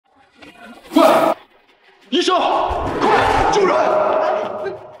快！医生，快救人！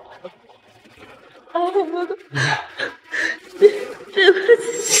对不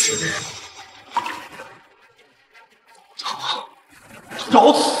起。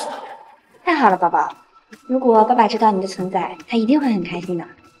找死！太好了，宝宝。如果爸爸知道你的存在，他一定会很开心的。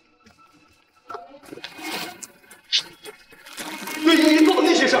对依依做的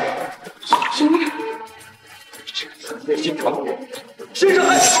那些事儿，什么？这个人内心传播，身上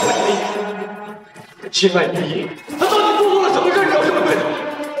还套着你的眼，亲爱的依依，他到底做错了什么事你要这么对他？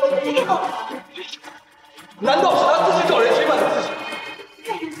我没有。难道是他自己找人侵犯的自己？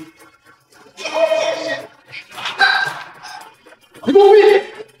听我解释。你给我闭！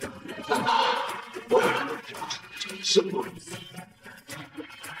我要让你知道这里是不如此。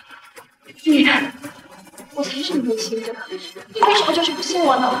依然，我才是你的亲人，你为什么就是不信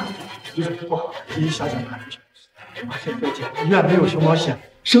我呢？不好，依依小姐还是发现肺检医院没有熊猫线，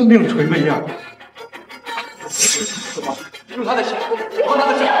生命垂危呀！怎么？用他的血，换他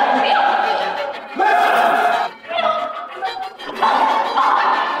的血？没有，没有。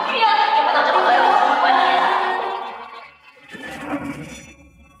依然，你不能这么对我，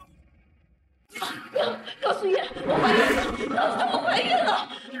我要告诉依然，我怀孕了，告诉他我怀孕了。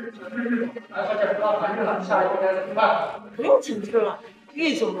来，小姐，不要怀孕了，下一步该怎么办？不用请示了，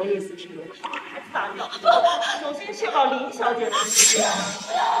玉总的意思是由他来办的。首先确保林小姐的安全。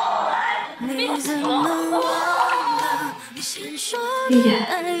依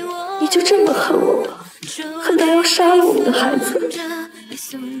然，你就这么恨我吗？恨到要杀了我们的孩子？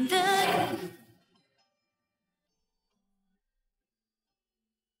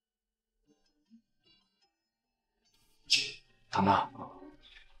糖糖，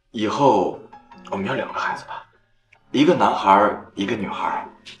以后我们要2个孩子吧，一个男孩，一个女孩。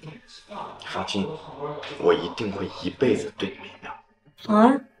你放心，我一定会一辈子对你明亮。好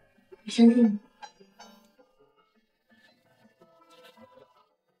啊，我相信你。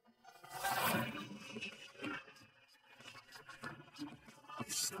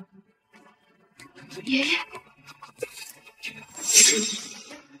爷爷，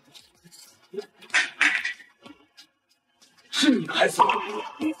是你害死我！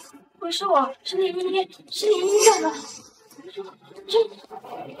不是我，是林依依，是林依依干的。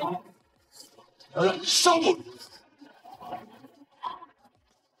要让你伤我！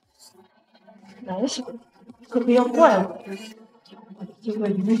男生可不要怪我，因为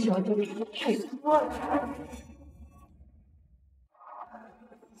林小姐的人太多了。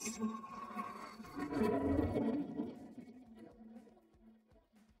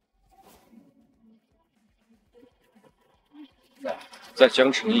在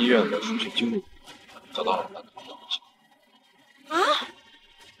江城医院的输血记录找到了男童的遗像。啊，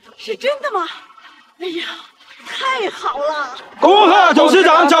是真的吗？哎呀，太好了！恭贺董事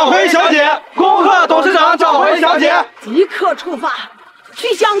长找回小姐！恭贺董事长找回小姐！即刻出发，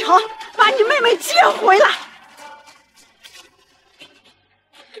去江城把你妹妹接回来！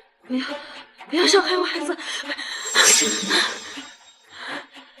不要伤害我孩子！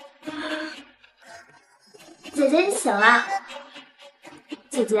姐姐你醒了。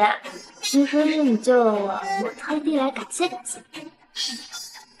姐姐，听说是你救了我，我特地来感谢感谢。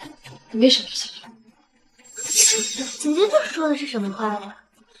你为什么要想我？姐姐这说的是什么话呀？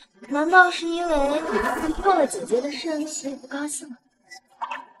难道是因为你破了姐姐的肾，所以不高兴了？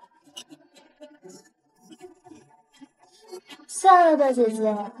算了吧，姐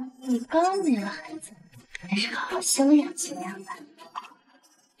姐，你刚没了孩子，还是好好休养休养吧。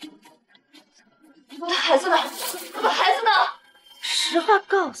我的孩子呢？我的孩子呢？实话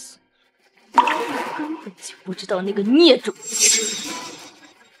告诉你，我根本就不知道那个孽种。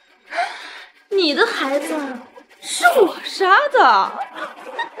你的孩子是我杀的。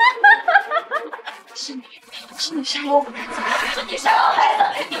是你杀了我的孩子！是你杀了我孩子！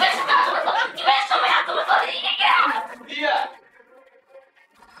你为什么要这么做？你为什么要这么做？依依，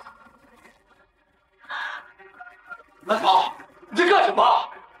南草，你在干什么？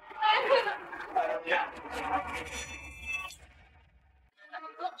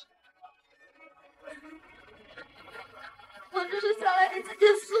我只是想来给姐姐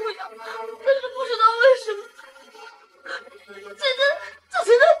素养，但是不知道为什么，姐姐她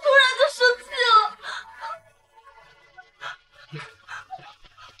突然就生气了。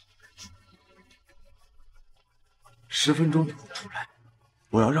10分钟以后出来，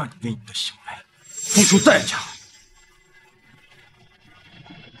我要让你为你的行为付出代价。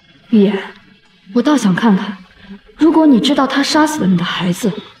依然，我倒想看看，如果你知道他杀死了你的孩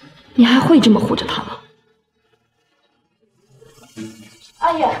子，你还会这么护着他吗？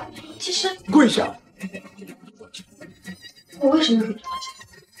阿远，其实跪下！我为什么要给你花钱？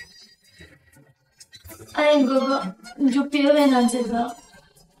阿英哥哥，你就别为难姐姐了。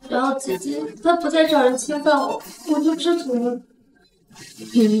只要姐姐她不再找人侵犯我，我就知足了。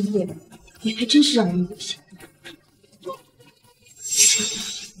叶依依，你还真是让人恶心。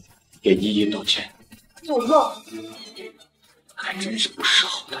给依依道歉。祖宗，还真是不识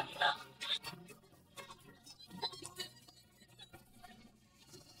好歹呀！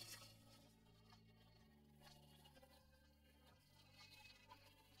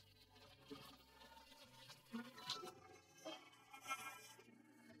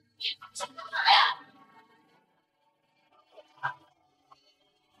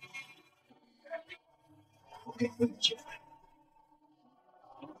我给你机会。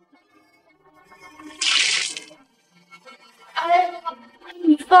哎，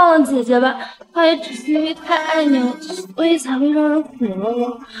你放了姐姐吧，她也只是因为太爱你了，所以才会让人毁了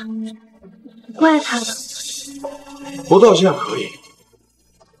我，不怪她的。不道歉可以，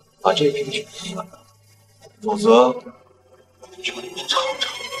把这瓶酒喝了，否则就得尝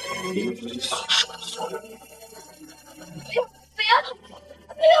尝灵魂所受的所有。不要！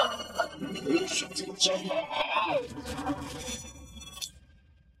没有选择的机会，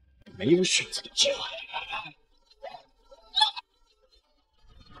没有选择的机会。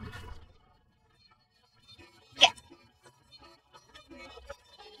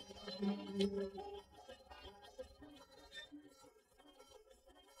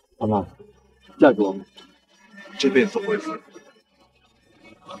妈妈，嫁给我，这辈子会付。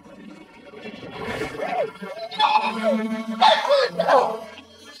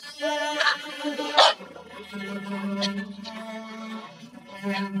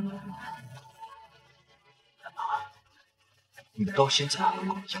你到现在还跟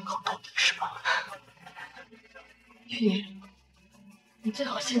我硬抗到底是吧？月月，你最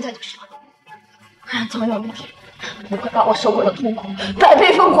好现在就说，不然总有一天你会把我受过的痛苦百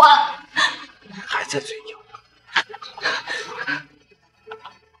倍奉还。还在嘴硬。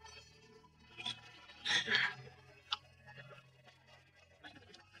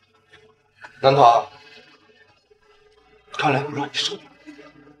南桃，看来不让你受，你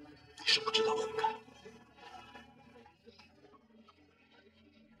是不知道悔改。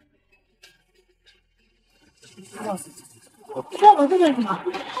叫我这干什么？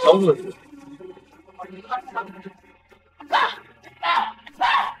当恶人。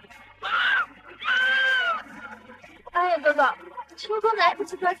哎呀，哥哥，听说男子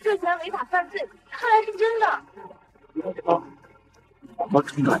集团涉嫌违法犯罪，看来是真的。我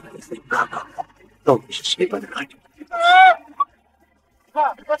冲到你自己看看，到底是谁把你害的？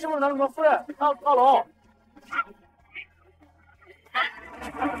看，把新闻拿什么夫人？大楼。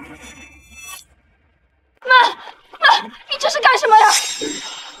妈，你这是干什么呀？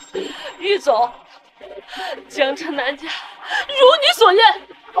于总，江城南家如你所愿，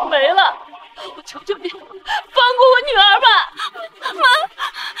没了。我求求你，放过我女儿吧！妈，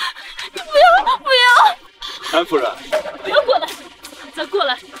你不要！南夫人，不要过来！再过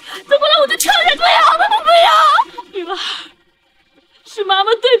来，我就跳下去！不要！女儿，是妈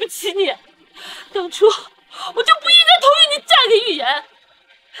妈对不起你，当初我就不应该同意你嫁给玉言，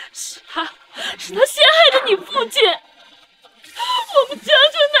是他陷害的你父亲，我们江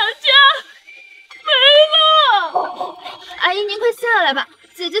城南家没了。阿姨，您快下来吧，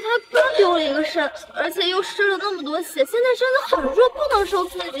姐姐她刚丢了一个肾，而且又失了那么多血，现在身子很弱，不能受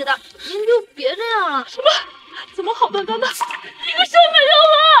刺激的，您就别这样了。什么？怎么好端端的一个肾没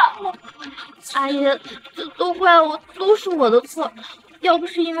有了？阿姨，这都怪我，都是我的错。要不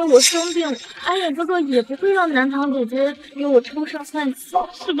是因为我生病，阿远哥哥也不会让南堂姐姐给我抽上换血。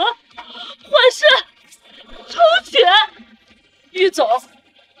什么？换肾？抽血？于总，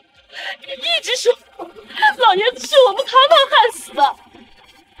你一直说老爷子是我们堂堂害死的，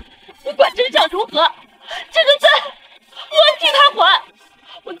不管真相如何，这个债我替他还。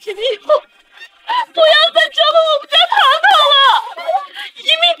我请你以后不要再折磨我们家堂堂了，一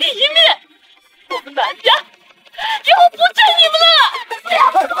命抵一命，我们南家以后不争你们了！不要！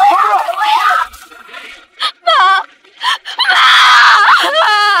妈！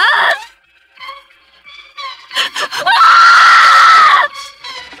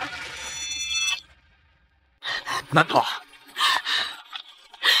南桃，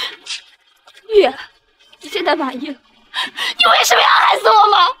月，你现在满意了？你为什么要害死我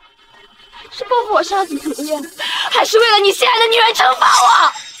吗？是报复我杀死楚夜，还是为了你心爱的女人惩罚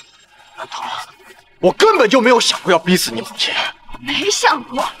我？南桃，我根本就没有想过要逼死你母亲。没想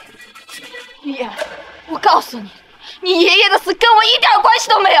过。月，我告诉你，你爷爷的死跟我一点关系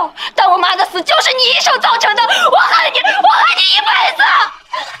都没有，但我妈的死就是你一手造成的，我恨你一辈子！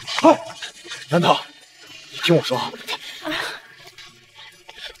南桃，你听我说，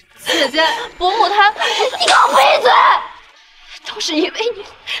姐姐，伯母她……你给我闭嘴！都是因为你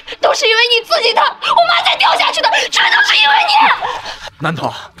自己的，我妈才掉下去的，全都是因为你！南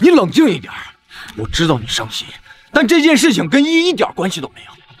桃，你冷静一点。我知道你伤心，但这件事情跟依依一点关系都没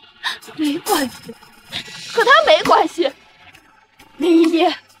有。没关系，和他没关系。林依依，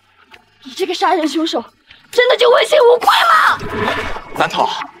你这个杀人凶手，真的就问心无愧吗？南桃，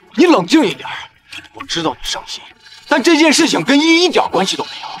你冷静一点。我知道你伤心，但这件事情跟依依一点关系都没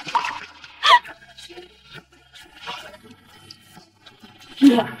有。依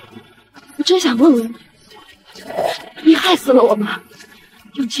依，我真想问问你，你害死了我妈，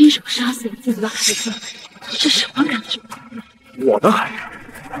用亲手杀死了自己的孩子，是什么感觉？我的孩子，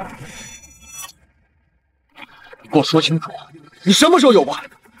你给我说清楚，你什么时候有过孩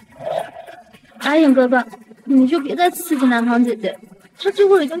子？阿影哥哥，你就别再刺激南堂姐姐，她这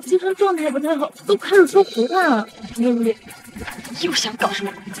会儿已经精神状态不太好，都开始说胡话了。你又想搞什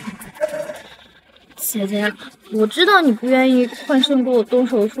么？姐姐，我知道你不愿意换肾给我动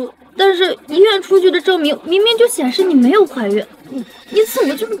手术，但是医院出具的证明明明就显示你没有怀孕，你怎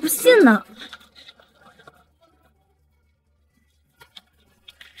么就是不信呢？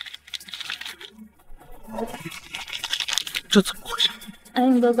这怎么回事？阿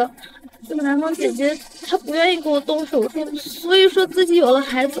影哥哥，这个南方姐姐她不愿意给我动手术，所以说自己有了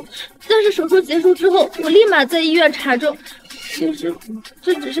孩子。但是手术结束之后，我立马在医院查证，其实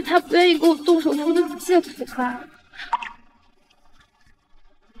这只是她不愿意给我动手术的借口吧。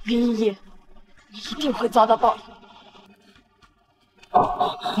林依依，你一定会遭到报应。南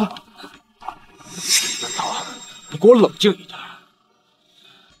桃，你给我冷静一点。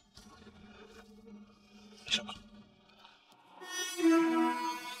没什么。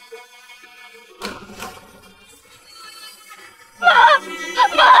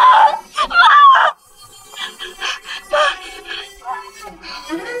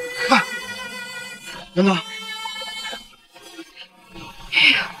南桃，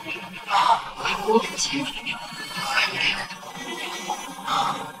我父亲，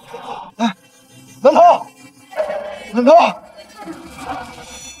哎，南桃，南桃。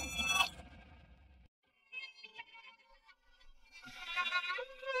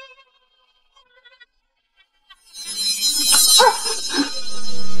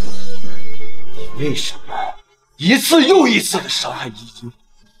你为什么一次又一次的伤害依依？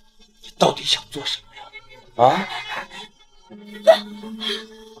你到底想做什么呀？啊？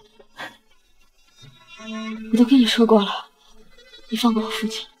我都跟你说过了，你放过我父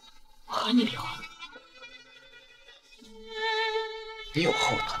亲，我和你离婚。你有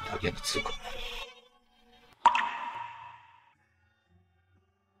和我谈条件的资格吗？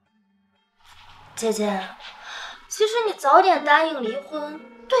姐姐，其实你早点答应离婚，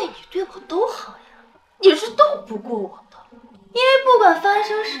对你对我都好呀。你是都不顾我的，因为不管发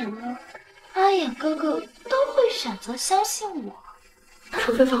生什么，阿眼哥哥都会选择相信我。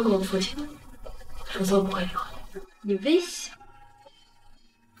除非放过我父亲，否则我不会离婚。你威胁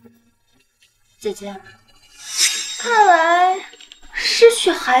姐姐，看来失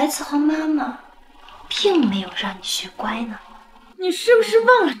去孩子和妈妈，并没有让你学乖呢。你是不是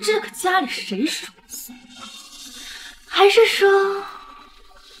忘了这个家里谁是主子？还是说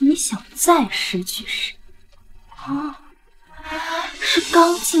你想再失去谁？啊，是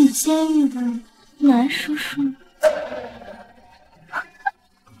刚进监狱的南叔叔吗？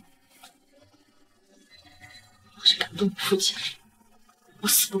要是敢动你父亲，我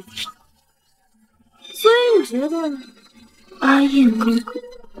死都不放。所以你觉得阿燕哥哥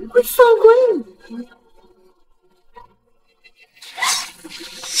会放过你？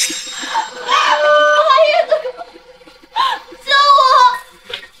阿燕哥哥，救我！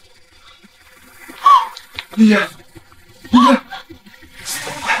依依，依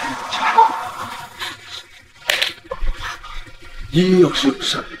依，依依要是有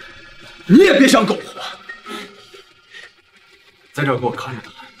事，你也别想苟活。在这儿给我看着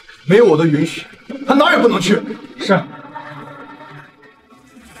他，没有我的允许，他哪儿也不能去。是。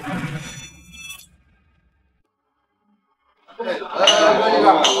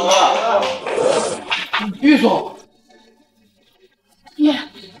玉总，你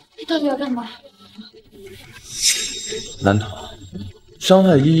到底要干嘛？南桃，伤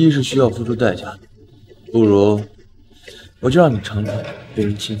害依依是需要付出代价的，不如我就让你尝尝被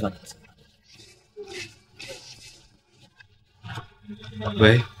人侵犯的滋味。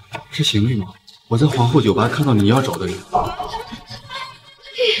喂，是邢玉吗？我在皇后酒吧看到你要找的人。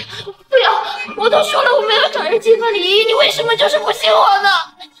不要！我都说了我没有找人侵犯李依依，你为什么就是不信我呢？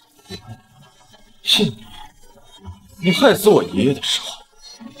信你？你害死我爷爷的时候，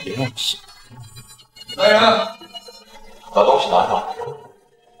也让我信。来人，把东西拿上。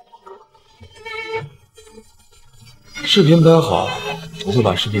视频拍好，我会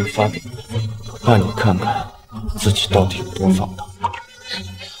把视频发给你，让你看看自己到底有多放荡。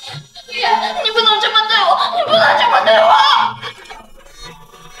你不能这么对我，你不能这么对我！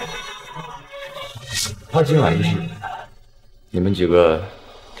他今晚仪式，你们几个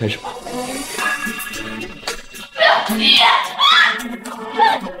开始吧。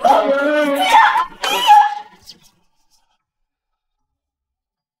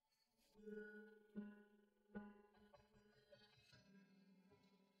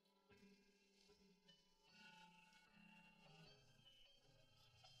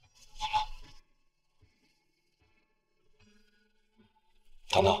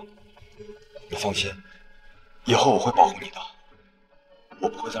糖糖，你放心，以后我会保护你的，我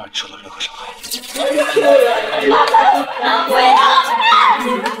不会再让你受到任何伤害。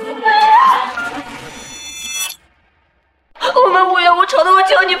我们无冤无仇的，我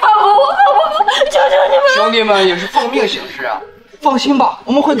求你放过我好不好？求求你们！兄弟们也是奉命行事啊，放心吧，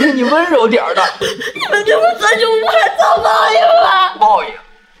我们会对你温柔点的。你们这么算是无害遭报应了。报应？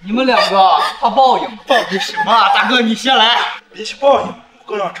你们两个怕报应？报应什么啊？大哥，你先来。比起报应，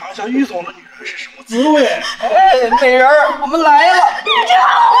更要尝一下玉总的女人是什么滋味。哎，美人儿，我们来了！你这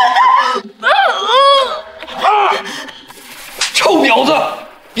混蛋！臭婊子，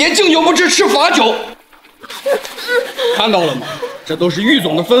别敬酒不吃吃罚酒。看到了吗？这都是玉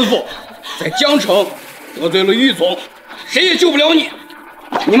总的吩咐。在江城得罪了玉总，谁也救不了你。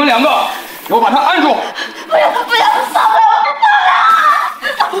你们两个，给我把他按住！不要，放开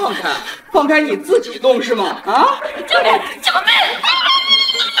我！放开，放开你自己动是吗？啊！救命！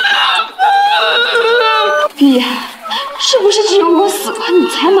爹，是不是只有我死了，你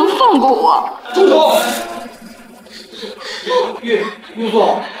才能放过我？住手！玉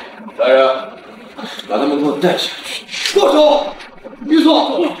总，来人，把他们给我带下去。住手！玉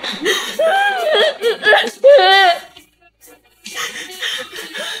总。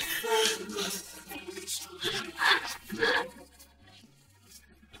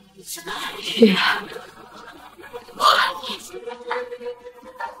玉，我恨你。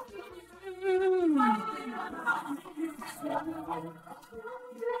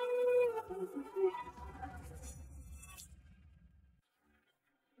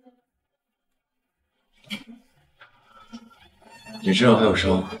你身上还有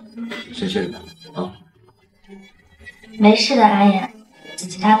伤，先歇着吧。啊。没事的，阿言，姐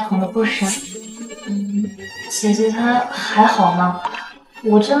姐她疼的不深。姐姐她还好吗？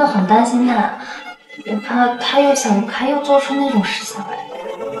我真的很担心她，我怕她又想不开，又做出那种事情来。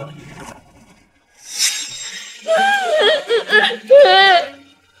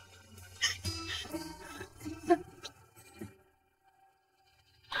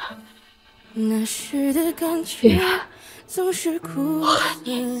那时的感觉总是苦涩，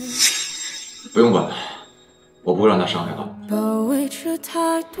不用管，我不会让他伤害到。包围着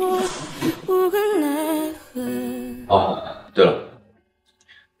太多无可奈何。哦，对了，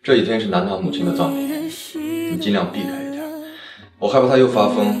这几天是南唐母亲的葬礼，你尽量避开一点，我害怕他又发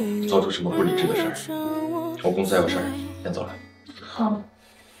疯，做出什么不理智的事儿。我公司还有事儿，先走了。好。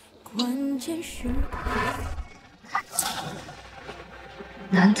关键时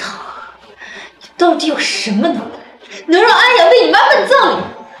南唐，你到底有什么能耐，能让安阳为你妈办葬礼？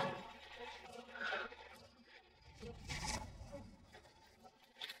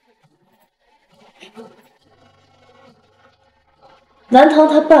南唐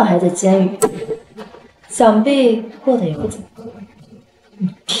他爸还在监狱，想必过得也不怎么样。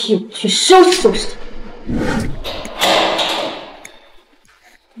你替我去收拾收拾他。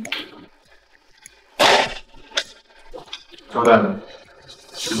小蛋子，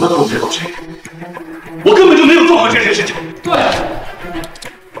什么都知道谁？我根本就没有做好这件事情。对，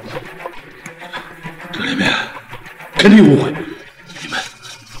这里面肯定误会，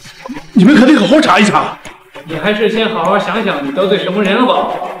你们肯定好好查一查。你还是先好好想想你得罪什么人吧。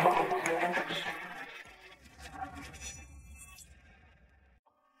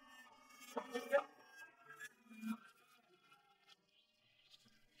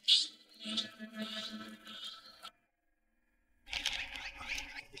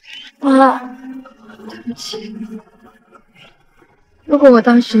妈，对不起。如果我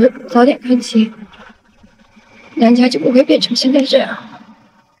当时早点看清，梁家就不会变成现在这样。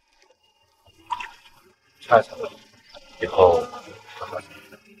下次以后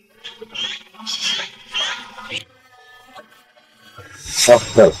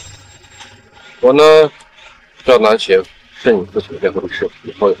对了，我呢叫南晴，是你父亲的辩护律师，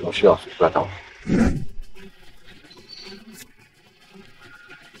以后有什么需要随时来找我。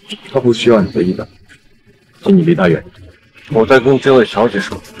他不需要你的意见，请你离他远一点。我在跟这位小姐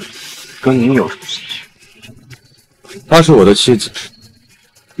说，跟你有什么关系？她是我的妻子，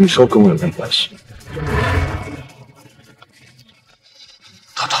你说跟我有没有关系？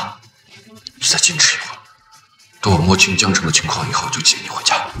糖糖，你再坚持一会儿，等我摸清江城的情况以后，就接你回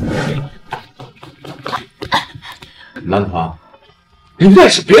家。南唐，你认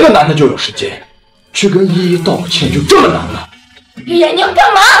识别的男的就有时间，去跟依依道个歉就这么难吗？依依，你要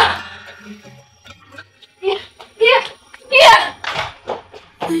干嘛？依依，你干嘛？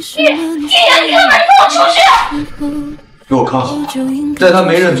给我出去！给我看好，在他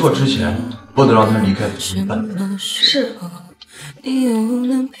没认错之前，不能让他离开此地半步。是。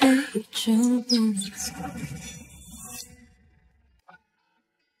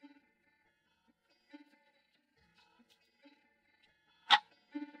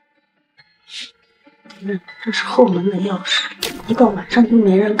这是后门的钥匙，一到晚上就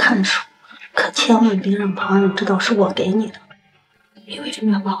没人看守，可千万别让旁人知道是我给你的。你为什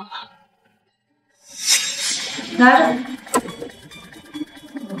么要帮我？拿着。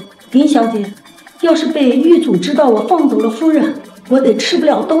林小姐，要是被狱卒知道我放走了夫人，我得吃不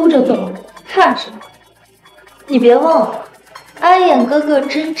了兜着走。看什么？你别忘了，安衍哥哥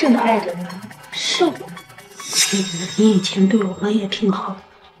真正爱的人是我。你以前对我们也挺好，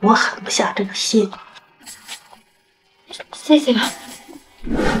我狠不下这个心。谢谢。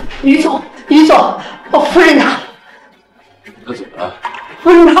于总，夫人她怎么了？夫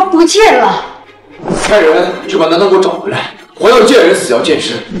人她不见了。派人去把南唐给我找回来，活要见人，死要见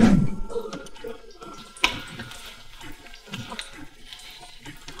尸。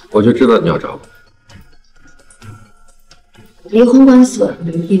我就知道你要找我。离婚官司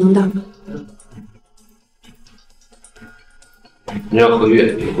你能打吗？你要和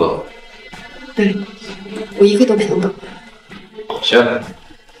月离婚？对，我一个都不想等。行，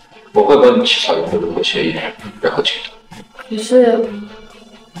我会帮你起草一份离婚协议，然后签。可是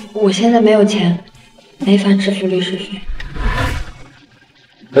我现在没有钱，没法支付律师费。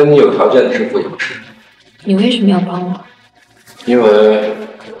等你有条件的支付也不迟。你为什么要帮我？因为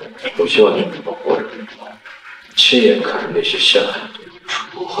我希望你能够活着，亲眼看着那些陷害你的人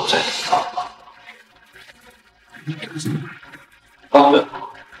如何再次发光。啊，对。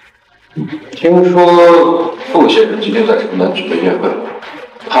听说傅先生今天在城南举办宴会，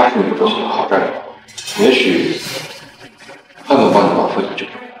他是你父亲的好战友，也许他能帮你把父亲救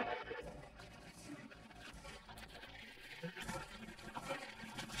出来。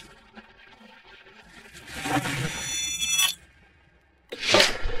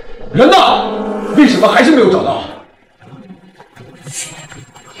人呢？为什么还是没有找到？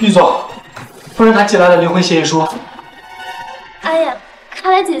玉总，夫人她寄来了离婚协议书。阿衍，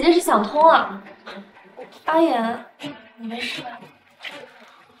看来姐姐是想通了。阿衍，你没事吧？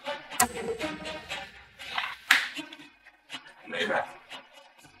没事，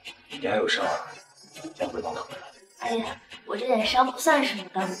你还有伤，先回房头。阿衍，我这点伤不算什么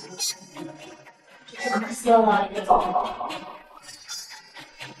的，只是可惜了老爷子。我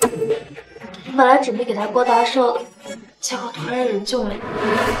本来准备给他郭大寿的，结果突然有人救了你。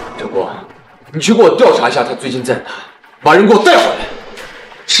郑国，你去给我调查一下他最近在哪，把人给我带回来。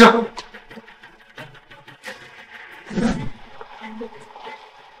是。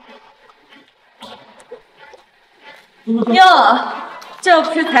哟，这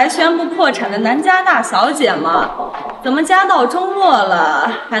不是才宣布破产的南家大小姐吗？怎么家道中落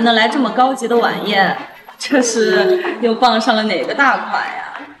了，还能来这么高级的晚宴？这是又傍上了哪个大款呀？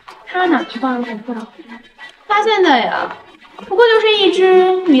他哪去傍上大款？他现在呀，不过就是一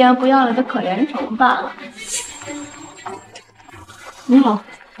只欲言不要了的可怜虫罢了。你好，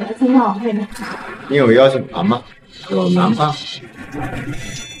我来参加晚会的。你有邀请函吗？有男方。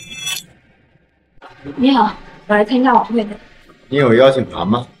你好，我来参加晚会的。你有邀请函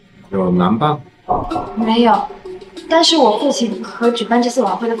吗？有男方。没有，但是我父亲和举办这次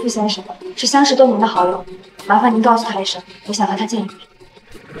晚会的傅先生是相识多年的好友，麻烦您告诉他一声，我想和他见一面。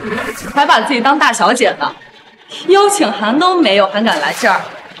还把自己当大小姐呢，邀请函都没有，还敢来这儿？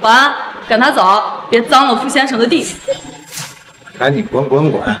保安，赶他走，别脏了傅先生的地。赶紧滚！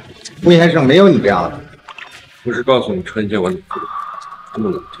傅先生没有你这样的。不是告诉你春节晚点回来，这么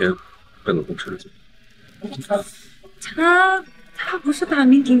冷天，跟老公吃了酒。他不是大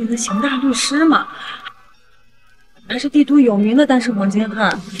名鼎鼎的刑大律师吗？还是帝都有名的单身黄金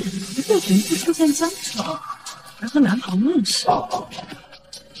汉，为什么会出现江城，还和南唐认识？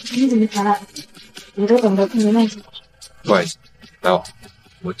你怎么才来？你都等着看你外甥。不好意思，来往，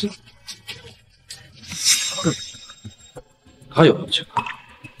我进。他有邀请函，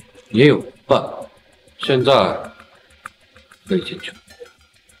也有办，现在可以进去了。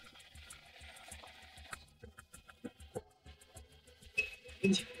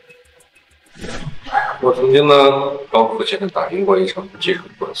我曾经呢帮父亲打赢过一场技术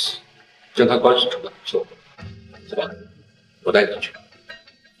官司，将他官司挣得不错。走吧，我带你去。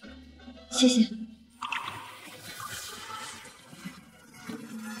谢谢。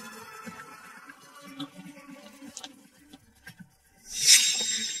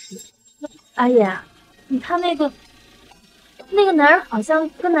阿姨，你看那个男人好像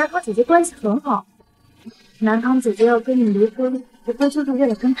跟南堂姐姐关系很好，南堂姐姐要跟你离婚，不会就是为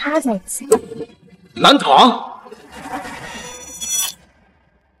了跟他在一起吧？南堂，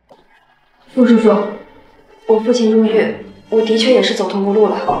陆叔叔，我父亲入狱，我的确也是走投无路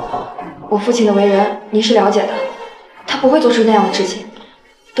了。我父亲的为人您是了解的，他不会做出那样的事情，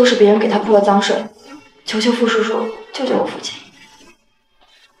都是别人给他泼了脏水。求求傅叔叔救救我父亲。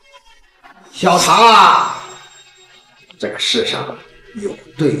小唐啊，这个世上有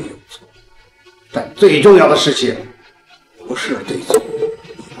对有错，但最重要的事情不是对错，你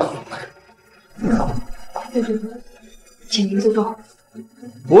明白？傅叔叔，请您自重。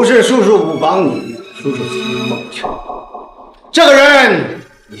不是叔叔不帮你，叔叔只是抱歉。这个人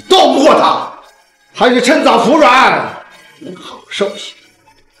你斗不过他，还是趁早服软，能好受些。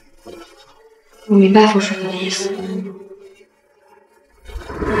我明白傅叔叔的意思，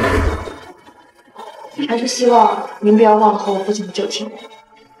还是希望您不要忘了和我父亲的旧情，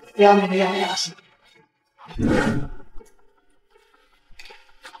不要那么让人伤心。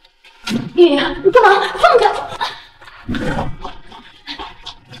玉莹，你干嘛？放开！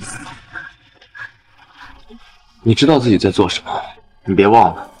你知道自己在做什么？你别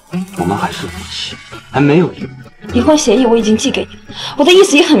忘了，我们还是夫妻，还没有离婚。离婚协议我已经寄给你，我的意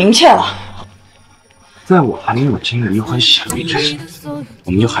思也很明确了。在我还没有签离婚协议之前，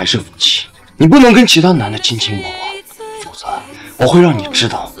我们就还是夫妻。你不能跟其他男的卿卿我我，否则我会让你知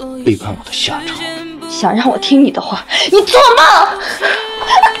道背叛我的下场。想让我听你的话，你做梦！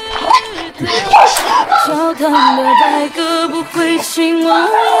教堂的白鸽不会亲吻我，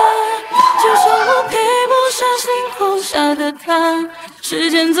就像我配不上星空下的他。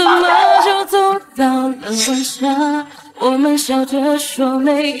时间怎么就走到了晚上？我们笑着说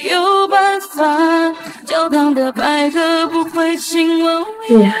没有办法。教堂的白鸽不会亲吻我。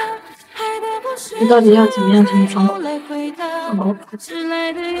你到底要怎么样才能放过我？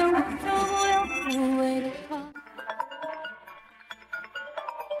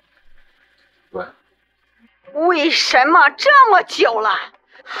喂，为什么这么久了，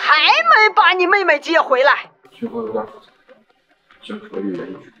还没把你妹妹接回来？情况有点复杂，想和玉言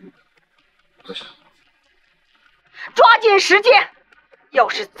一起住。在想，抓紧时间，要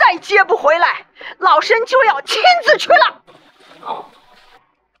是再接不回来，老身就要亲自去了。好。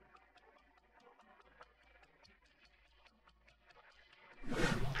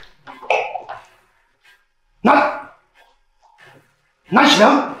南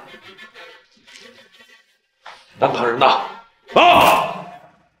翔，南唐人呐！啊！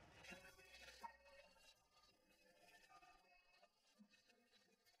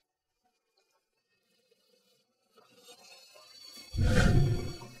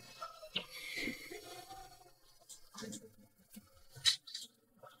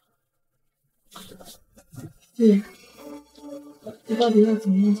对，你到底要怎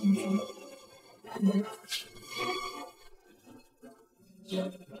么样才能说？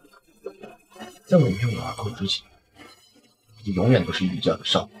在我没有儿子之前，你永远都是余家的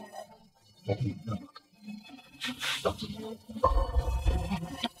少女。我不明白。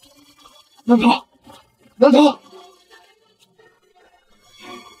南唐，南唐。南唐，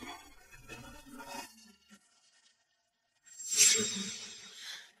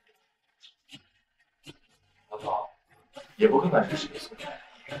也不看看是谁送的，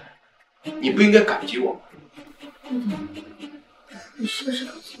你不应该感激我吗？你是不是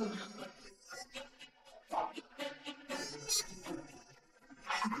搞错了？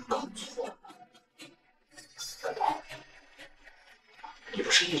搞错了？难道你不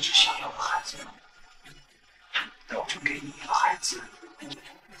是一直想要个孩子吗？那我就给你一个孩子。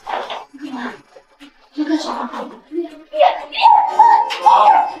你干嘛？你干什么？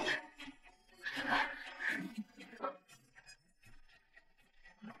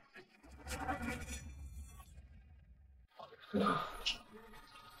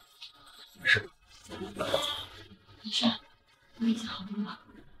没事。没事，我已经好多了。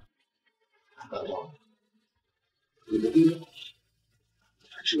难道你的力量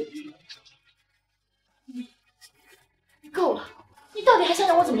还是有力量？够了！你到底还想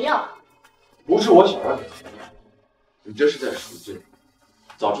让我怎么样？不是我想让你怎么样，你这是在赎罪。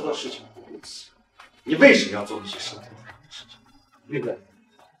早知道事情不如此，你为什么要做那些伤天害理的事情？玉妹，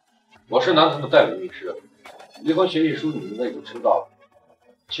我是南唐的代理律师，离婚协议书你应该已经收到了，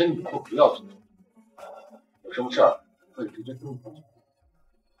签订以后不要紧。有什么事儿可以直接跟我说。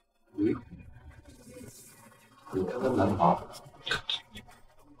你跟南唐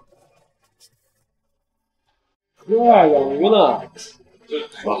另外养鱼呢，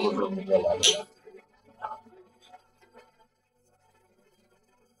忙不准过来了。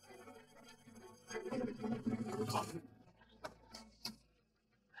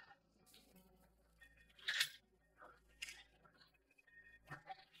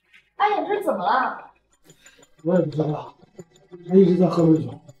阿野，这是怎么了？我也不知道，他一直在喝美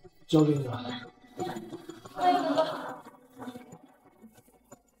酒，交给你了。哎呀，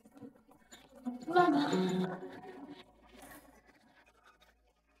慢点。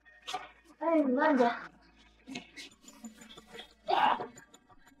哎，你慢点。哎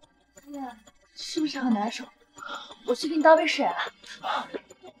呀，是不是很难受？我去给你倒杯水啊。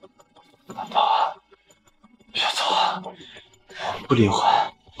南唐，别走，不离婚，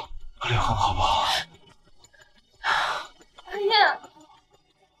不离婚好不好？哎呀！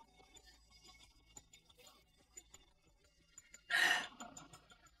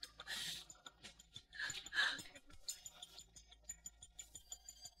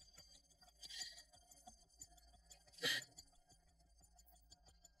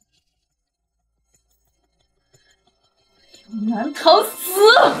难逃死！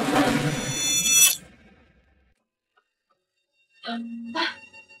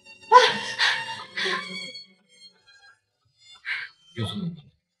有什么？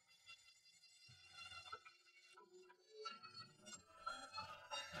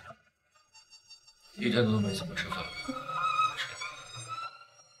一天都没怎么吃饭，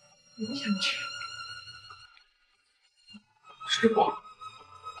我不想吃。吃饱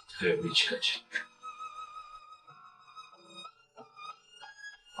才有力气干其他事。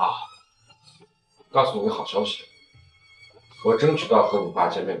告诉你个好消息，我争取到和你爸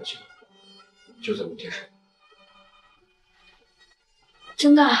见面的机会，就这么天上。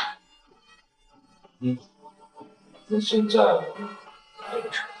真的？那现在还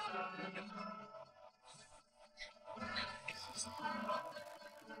有事。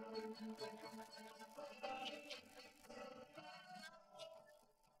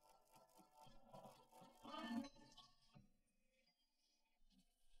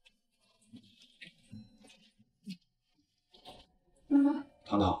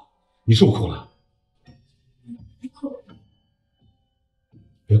糖糖，你是不是哭了？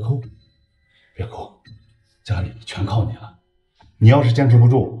别哭，别哭，家里全靠你了。你要是坚持不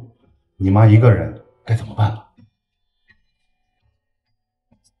住，你妈一个人该怎么办了？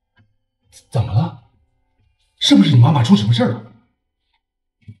怎么了？是不是你妈妈出什么事了？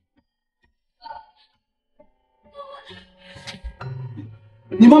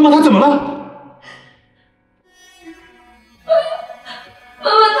你妈妈她怎么了？妈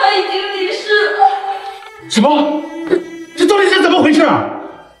妈她已经离世了。什么？这到底是怎么回事啊？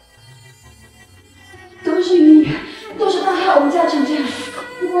都是云雨，都是她害我们家成这样。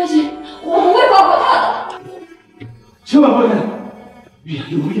没关系，我不会放过她的。千万不能！玉雅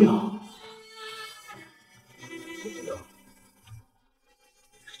有病啊！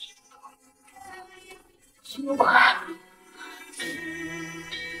这么快？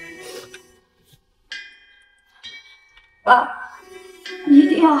爸，你一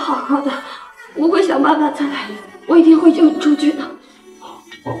定要好好的，我会想办法再来，我一定会救你出去的。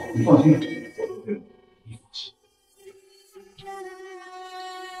你放心。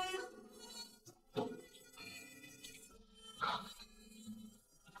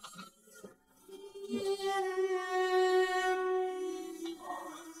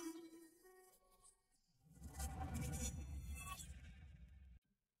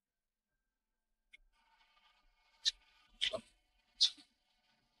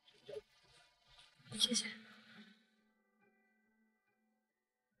谢谢。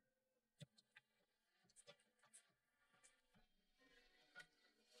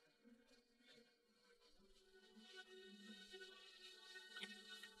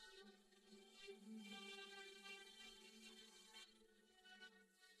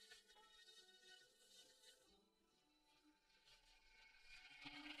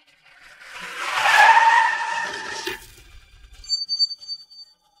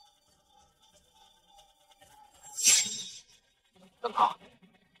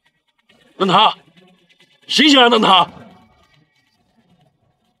邓唐，醒醒啊，邓唐！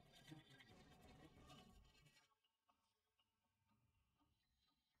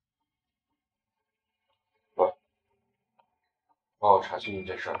喂，帮我查清一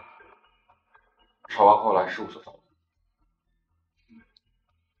件事，查完后来事务所找我。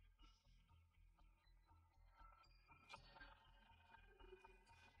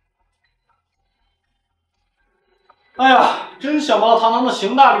哎呀，真想不到堂堂的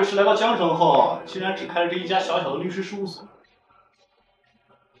邢大律师来到江城后，竟然只开了这一家小小的律师事务所。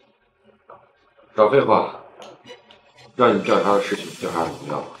少废话，让你调查的事情调查怎么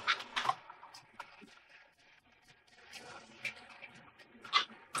样了？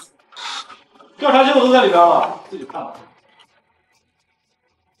调查结果都在里边了，自己看吧。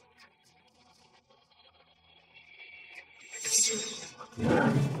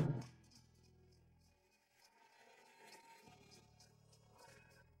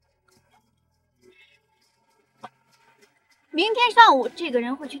明天上午，这个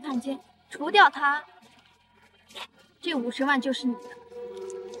人会去探监，除掉他，这50万就是你的。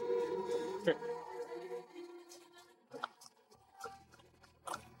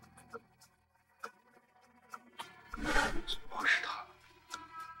怎么会是他？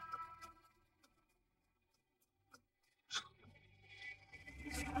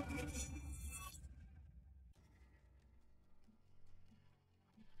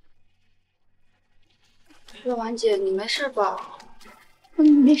月婉姐，你没事吧？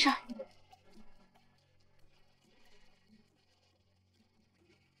没事。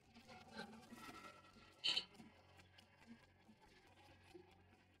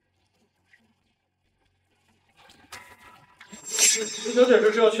林小姐，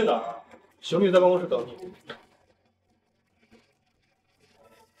这是要去哪儿？邢律在办公室等你。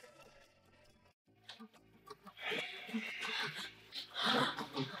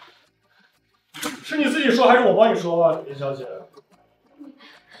是你自己说还是我帮你说啊，林小姐？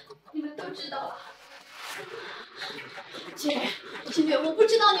你们都知道了。秦律，我不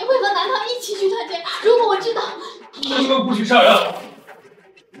知道你会和南唐一起去探监。如果我知道，你们不许杀人！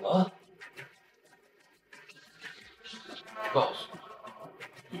啊！告诉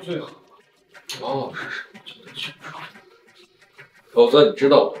你，最好老老实实就得去说，否则你知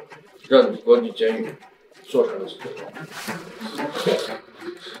道我让你关进监狱做什么罪？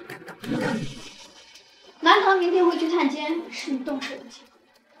南唐明天会去探监，是你动手的结果。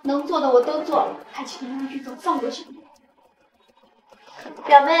能做的我都做了，还请你让玉总放过秦律。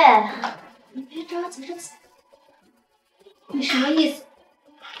表妹，你别着急着走。你什么意思？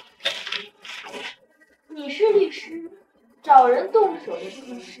你是律师，找人动手的这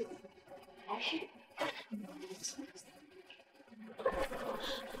件事，还是？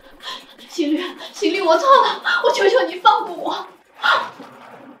秦律，我错了，我求求你放过我。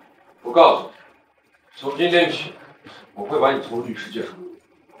我告诉你，从今天起，我会把你从律师界除名，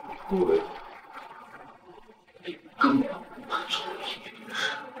因为你根本不配做一名律师。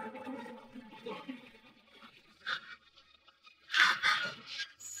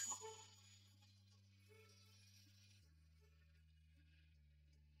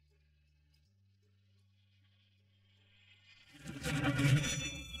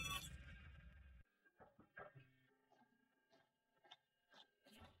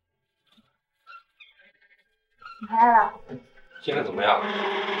你回来了。今天怎么样？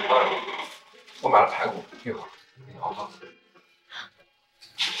当然了，我买了排骨，一会儿给你熬汤。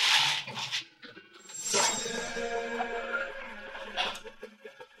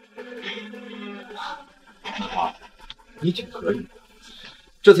啊，你挺可以的，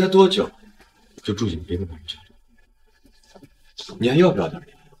这才多久就住进别的男人家里？你还要不要点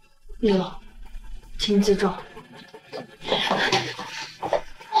脸？有，请自重。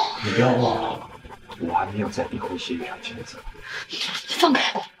你不要忘了，我还没有在离婚协议上签字。放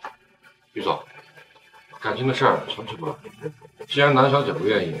开！于总，感情的事儿强求不了。既然南小姐不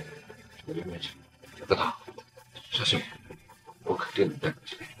愿意，我就勉强。跟她，相信我，我肯定能带你。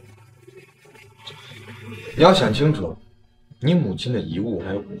你要想清楚，你母亲的遗物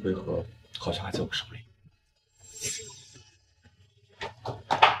还有骨灰盒，好像还在我手里。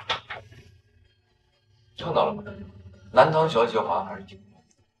看到了吗？南唐小姐好像还是挺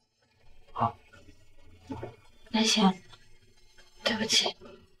啊。南贤，对不起。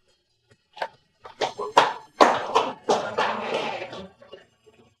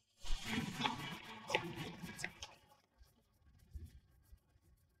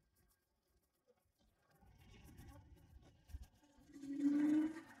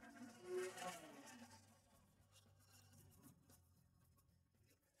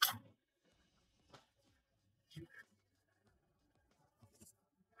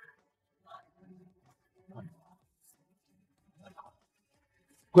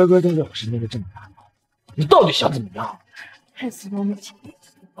乖乖待在我身边的这么大了，你到底想怎么样？害死我母亲，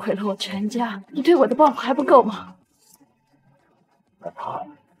毁了我全家，你对我的报复还不够吗？害怕？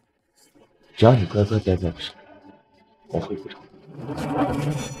只要你乖乖待在我身边，我会不着。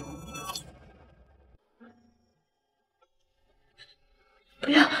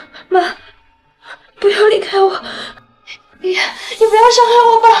不要，妈，不要离开我！伤害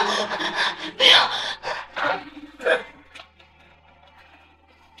我吧！不要！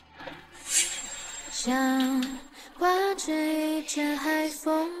像挂着一阵海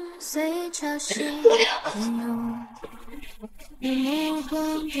风，随潮汐涌。你目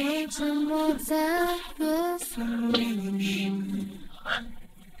光都沉默在和风里。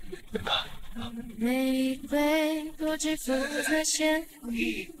每一回都只浮在现实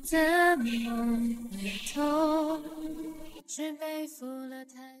的梦里头，却背负了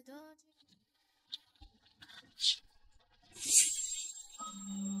太多。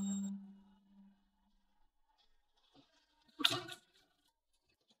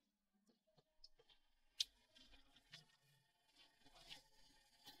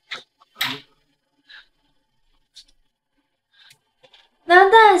南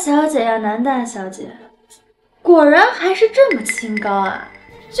大小姐呀，南大小姐，果然还是这么清高啊！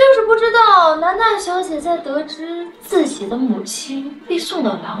就是不知道南大小姐在得知自己的母亲被送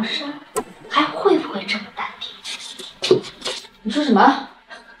到狼山，还会不会这么淡定？你说什么？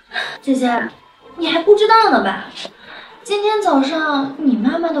姐姐，你还不知道呢吧？今天早上你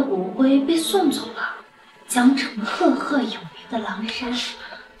妈妈的骨灰被送走了，江城赫赫有名的狼山。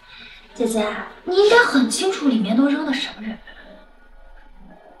姐姐，你应该很清楚里面都扔了什么人。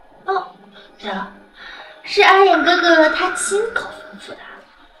哦，对了，是阿衍哥哥他亲口吩咐的。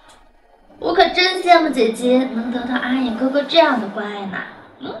我可真羡慕姐姐能得到阿衍哥哥这样的关爱呢。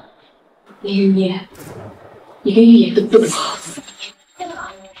林雨夜，你跟玉言都不能好死。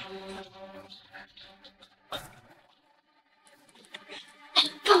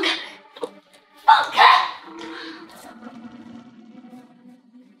放开！放开！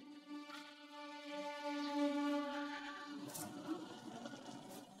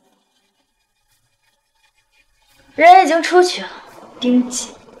人已经出去了，盯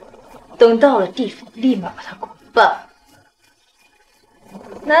紧，等到了地方，立马把他给我办。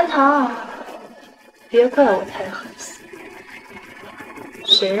南唐，别怪我太狠心，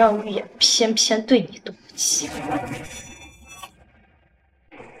谁让玉眼偏偏对你动了情？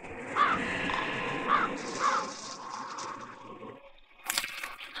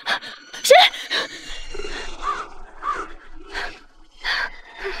谁？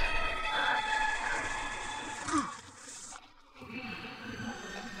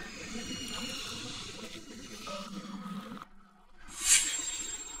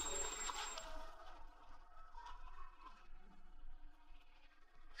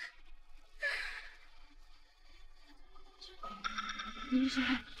你是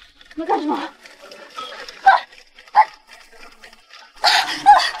谁？你干什么？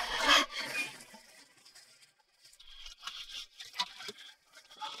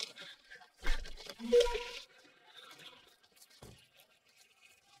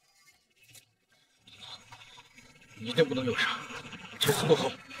你一定不能有事，这次过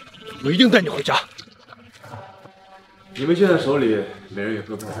后，我一定带你回家。你们现在手里每人有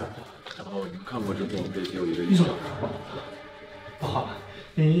份票，然后你们看过之后可以给我一个印象。不好了，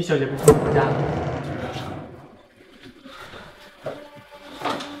林一小姐被送回家了。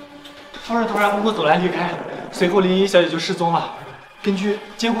夫人突然从走廊离开，随后林一小姐就失踪了。根据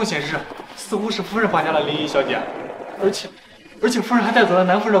监控显示，似乎是夫人绑架了林一小姐，而且夫人还带走了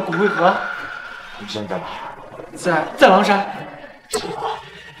男夫人的骨灰盒。你现在在哪？在狼山。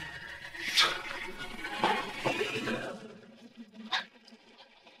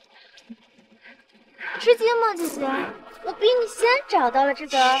吃惊吗，姐姐？我比你先找到了这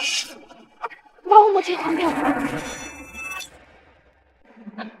个，把我母亲还给我。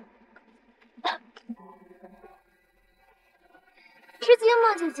吃惊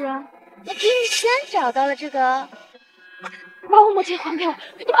吗，姐姐？我比你先找到了这个，把我母亲还给我！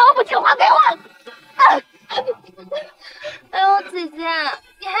你把我母亲还给我！哎呦，姐姐，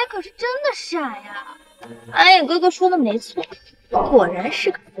你还可是真的傻呀！阿衍哥哥说的没错，果然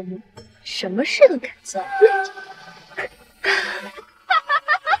是个疯子，什么事都敢做。姐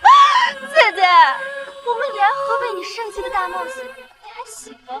姐，我们联合为你设计的大冒险，你还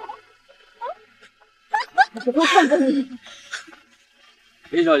喜欢吗？我不会放过你。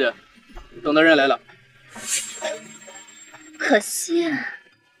林小姐，等的人来了。可惜啊，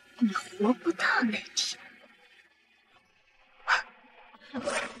你活不到那天。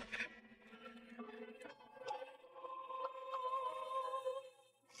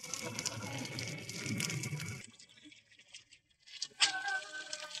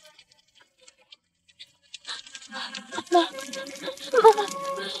妈，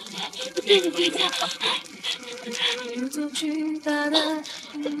带你回家。巨大的始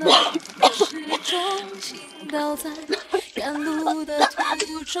终倾倒在赶路的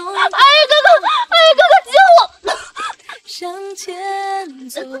途中。阿野哥哥，阿野哥哥，救我！想向前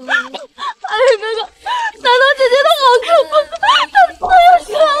走。哎呀，哥哥，难道姐姐她好看不？她要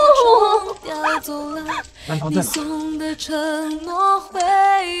杀我！南唐在哪？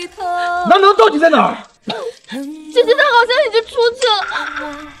南唐到底在哪儿？姐姐她好像已经出去了。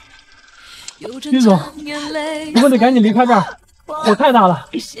玉总，你们得赶紧离开这儿，火太大了，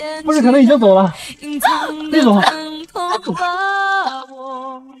夫人可能已经走了。玉总，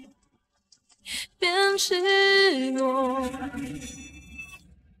变赤裸。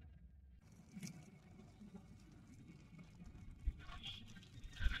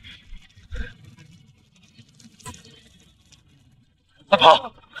大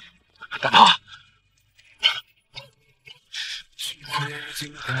跑，大跑！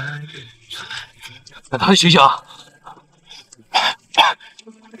大跑，你醒醒！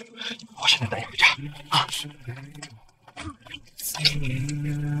我现在带你回家啊！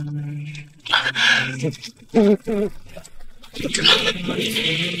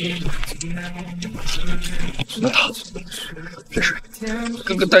那他别睡，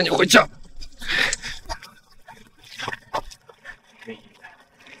哥哥带你回家。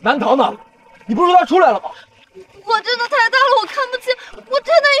南唐呢？你不是说他出来了吗？我真的太大了，我看不清，我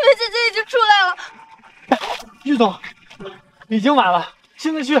真的以为姐姐已经出来了。玉总，已经晚了，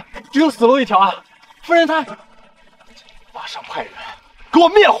现在去只有死路一条啊！夫人她，马上派人给我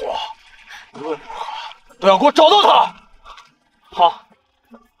灭火，无论如何都要给我找到他。好。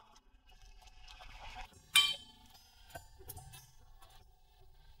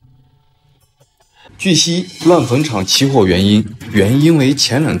据悉，乱坟场起火原因为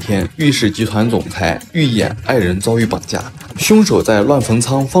前2天玉氏集团总裁玉燕爱人遭遇绑架，凶手在乱坟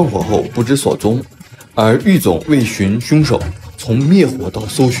仓放火后不知所踪，而玉总为寻凶手，从灭火到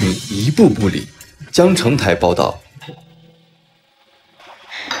搜寻一步不离。江城台报道。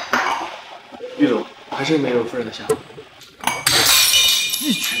玉总还是没有夫人的下落。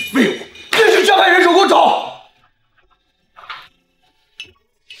一群废物，别去加派人手给我找！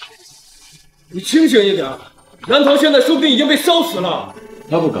你清醒一点，南唐现在说不定已经被烧死了。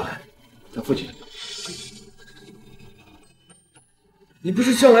他不敢，他父亲。你不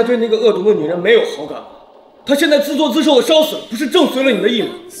是向来对那个恶毒的女人没有好感吗？她现在自作自受的烧死了，不是正随了你的意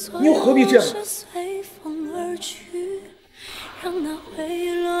吗？你又何必这样呢？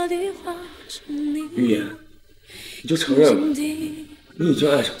玉言，你就承认吧，你已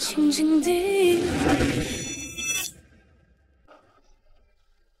经爱上他了。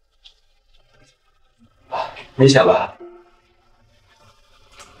危险了！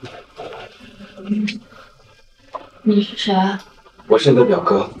你是谁啊？我是你的表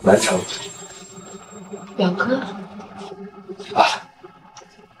哥南城。表哥？啊，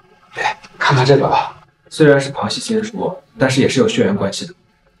对，看看这个吧。虽然是旁系亲属，但是也是有血缘关系的。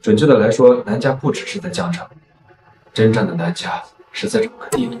准确的来说，南家不只是在江城，真正的南家是在整个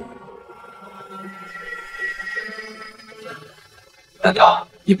帝都。南唐，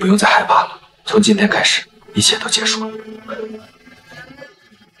你不用再害怕了，从今天开始。一切都结束了。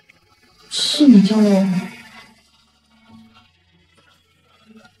是你救了我吗？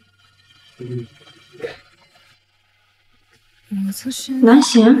南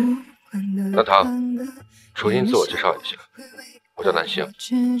行。南唐，重新自我介绍一下，我叫南星，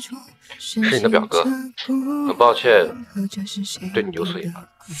是你的表哥。很抱歉对你有所隐瞒。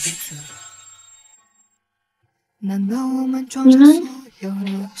你们？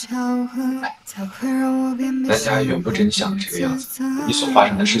南家远不止你想的这个样子，你所发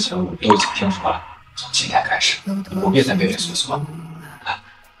生的事情我都已经听说了。从今天开始，你不必再畏畏缩缩，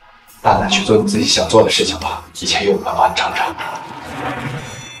大胆去做你自己想做的事情吧，一切有我们帮你撑着。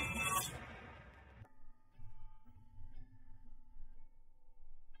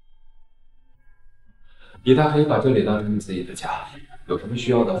你大可以把这里当成你自己的家，有什么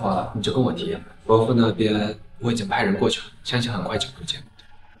需要的话你就跟我提。伯父那边我已经派人过去了，相信很快就会见。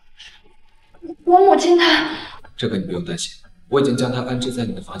我母亲她……这个你不用担心，我已经将她安置在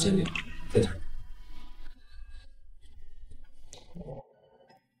你的房间里了，在这儿。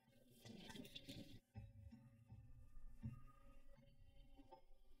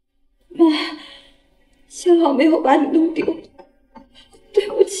妈，幸好没有把你弄丢，对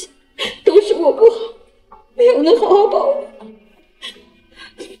不起，都是我不好，没有能好好保护你。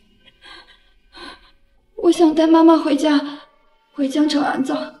我想带妈妈回家，回江城安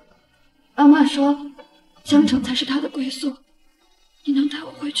葬。妈妈说，江城才是她的归宿。你能带我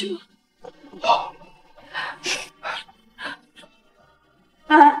回去吗？好。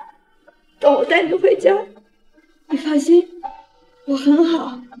妈，等我带你回家。你放心，我很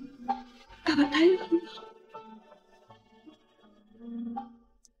好，爸爸他也很好。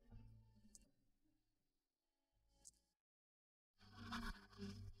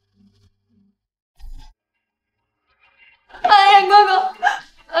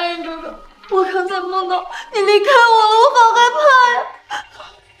梦到你离开我了，我好害怕呀。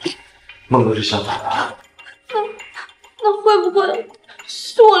梦都是相反的。那会不会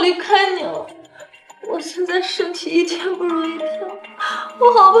是我离开你了？我现在身体一天不如一天，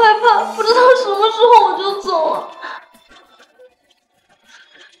我好害怕，不知道什么时候我就走了。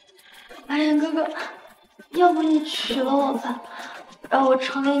阿言哥哥，要不你娶了我吧，让我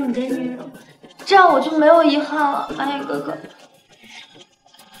成为你的女人，这样我就没有遗憾了。阿言哥哥，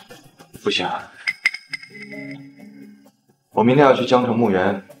不行，我明天要去江城墓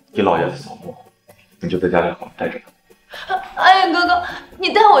园给老爷子扫墓，你就在家里好好待着吧。阿言哥哥，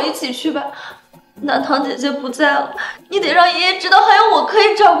你带我一起去吧。南堂姐姐不在了，你得让爷爷知道还有我可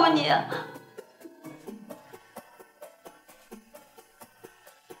以照顾你。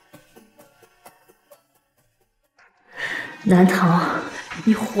南堂，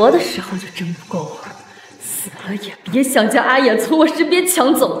你活的时候就真不够啊，死了也别想将阿衍从我身边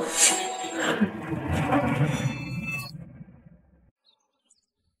抢走。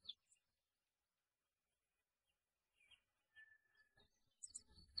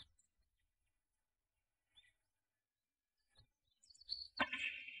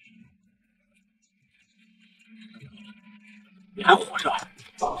你还活着？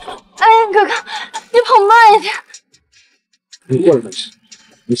阿言哥哥，你跑慢一点。你过了没事，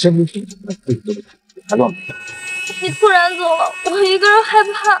你身体挺直的，自己都没还乱跑。你突然走了，我一个人害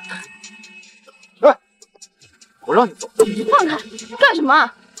怕。哎，我让你走。放开！干什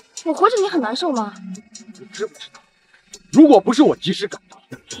么？我活着你很难受吗？你知不知道，如果不是我及时赶到，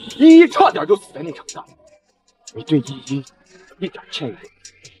依依差点就死在那场仗。你对依依一点歉意都没有。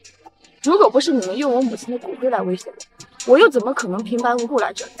如果不是你们用我母亲的骨灰来威胁我，我又怎么可能平白无故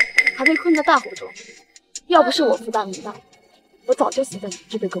来这里，还被困在大火中？要不是我福大名大，我早就死在你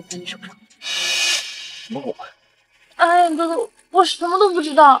这对狗男女手上。什么骨灰？阿言哥哥，我什么都不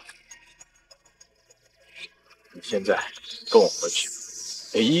知道。你现在跟我回去，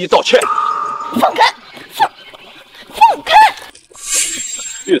给依依道歉。放开！放开！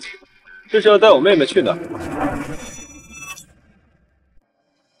玉子，这是要带我妹妹去哪？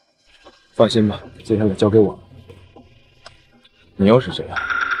放心吧，接下来交给我。你又是谁啊？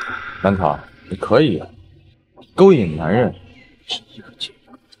南堂，你可以啊，勾引男人是一个接一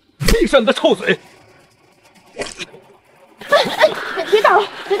个。闭上你的臭嘴！别打了，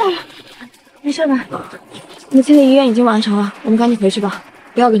别打了，没事吧？母亲的遗愿已经完成了，我们赶紧回去吧，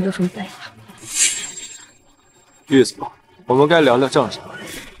不要跟着说废话。玉子，我们该聊聊正事。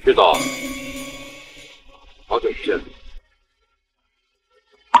玉总，好久不见。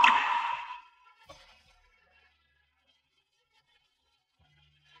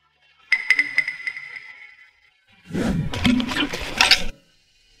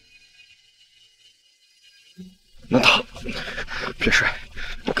南堂，别睡，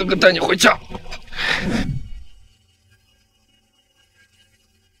哥哥带你回家。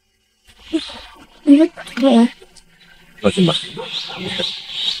你是主人。放心吧。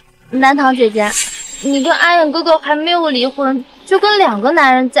南堂姐姐，你跟阿衍哥哥还没有离婚，就跟两个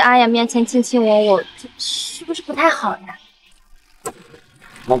男人在阿衍面前卿卿我我，是不是不太好呀？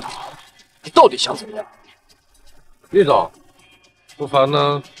南堂，你到底想怎么样？玉总，不妨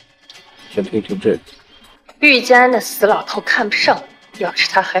呢，先听听这个。玉家那死老头看不上我，要是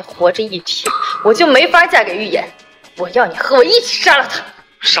他还活着一天，我就没法嫁给玉言。我要你和我一起杀了他。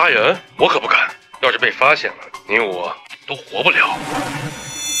杀人？我可不敢，要是被发现了，你我都活不了。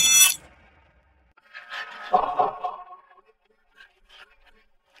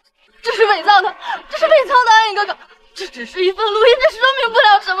这是伪造的，这是伪造的，阿衍哥哥，这只是一份录音，这说明不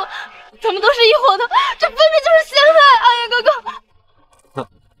了什么，他们都是一伙的，这分明就是陷害，阿衍哥哥。哼，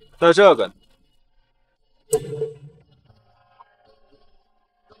那这个呢？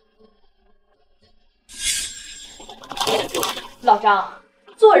老张，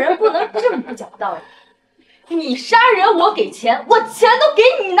做人不能这么不讲道理。你杀人我给钱，我钱都给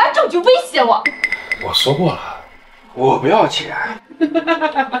你，你拿证据威胁我。我说过了，我不要钱，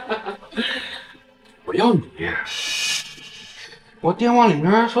我要你。我电话里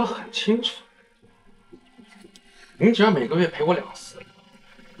面说的很清楚，你只要每个月赔我2次，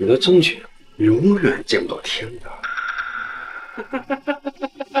你的证据永远见不到天的。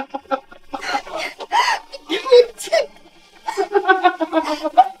你这，放开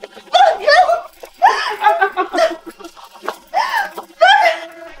我！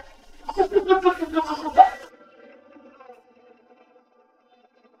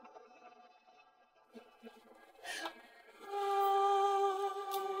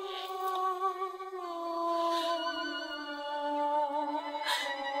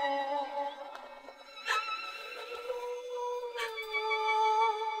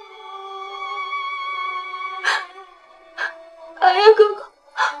哥哥，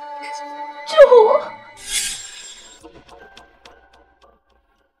救我！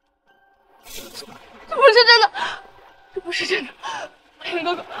这不是真的，这不是真的！阿阳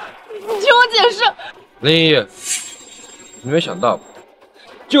哥哥，你听我解释。林依依，你没想到吧？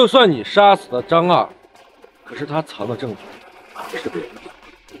就算你杀死了张二，可是他藏的证据是别人的。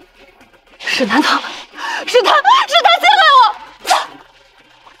是南唐，是他陷害我！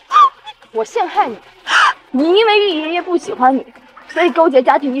我陷害你，你因为玉爷爷不喜欢你，所以勾结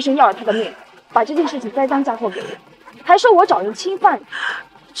家庭医生要了他的命，把这件事情栽赃嫁祸给我，还说我找人侵犯你，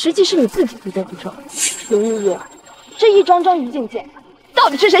实际是你自己不对不正。林玉玉，这一桩桩一件件，到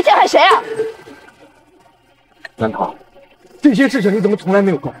底是谁陷害谁啊？南唐，这些事情你怎么从来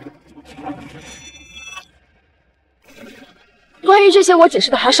没有告诉我？关于这些，我解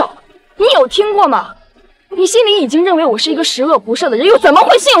释的还少，你有听过吗？你心里已经认为我是一个十恶不赦的人，又怎么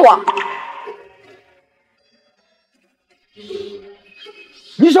会信我？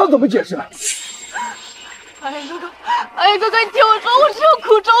你想怎么解释？阿阳哥哥，阿阳哥哥，你听我说，我是有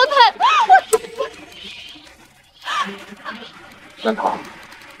苦衷的。南唐，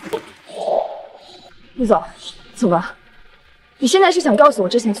陆总，走吧。你现在是想告诉我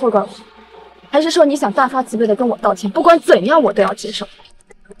之前错怪我，还是说你想大发慈悲的跟我道歉？不管怎样，我都要接受。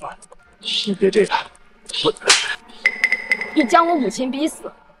你别这样。你将我母亲逼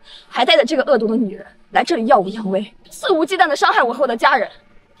死，还带着这个恶毒的女人来这里耀武扬威，肆无忌惮的伤害我和我的家人。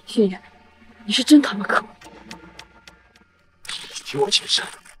玉言，你是真他妈可恶！听我解释。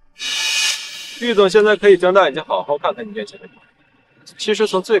玉总现在可以睁大眼睛好好看看你面前的女人。其实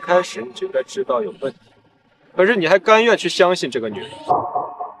从最开始你就应该知道有问题，可是你还甘愿去相信这个女人。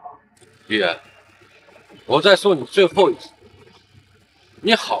玉言，我再说你最后一次，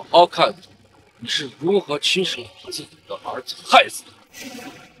你好好看你是如何亲手把自己的儿子害死的。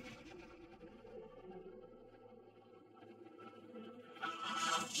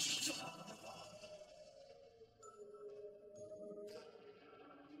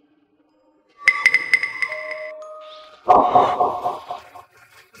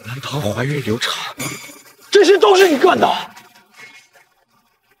南唐怀孕流产，这些都是你干的！哎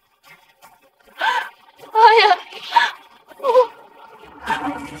呀，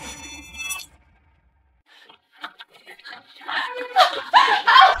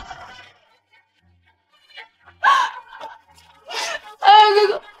哎呀哥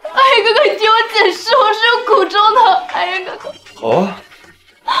哥，哎呀哥哥，你听我解释，我是有苦衷的。哎呀哥哥，好啊，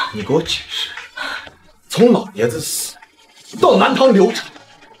你给我解释，从老爷子死到南唐流产，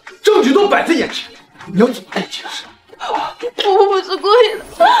证据都摆在眼前，你要怎么来解释？我不是故意的，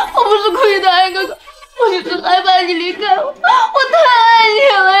我不是故意的，哎呀哥哥，我只是害怕你离开我，我太爱你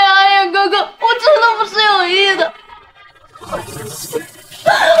了呀，哎呀哥哥，我真的不是有意的。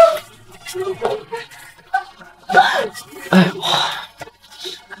爱我，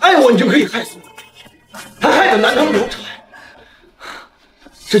爱我，你就可以害死我，还害得南唐流产，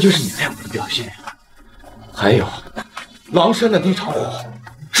这就是你爱我的表现呀。还有，狼山的那场火，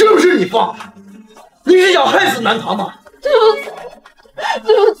是不是你放的？你是想害死南唐吗？对不起，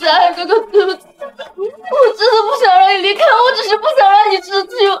对不起，哎呀哥哥，对不起，我真的不想让你离开，我只是不想让你失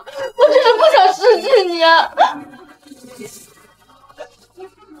去我，我只是不想失去你啊。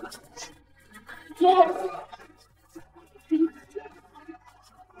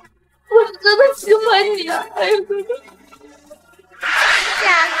我是真的喜欢你啊，哎呀哥哥。是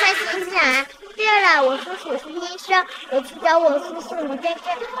啊，快醒起来！对了，我叔叔是医生，我去找我叔叔，你在这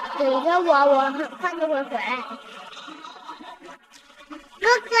等着我，我很快就会回来。哥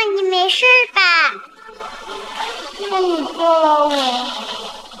哥，你没事吧？那你救了我，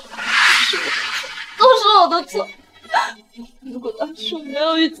都是我的错。如果当时我没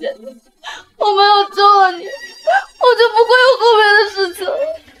有遇见你，我没有救了你，我就不会有后面的事情。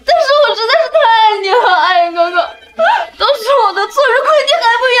但是我实在是太爱你了，哎呀哥哥，都是我的错。如果你还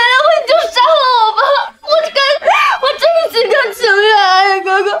不原谅我，你就杀了我吧，我真的心甘情愿，哎呀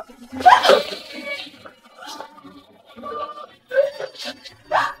哥哥。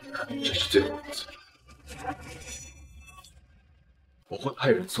这是最后一次，我会派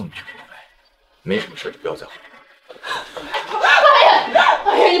人送你去国外，没什么事就不要再回来。哎呀，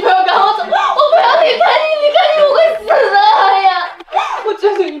你不要赶我走，我不要离开你，离开你我会死的，哎呀，我求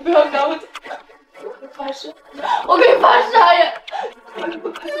求你不要赶我走，我可以发誓，我可以发誓，哎呀，我什么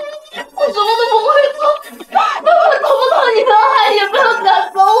都不会做，哪怕做不到你的爱，也不要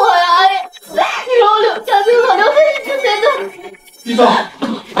赶走我呀，哎呀，你让我留下就好，留在你之前的。李总，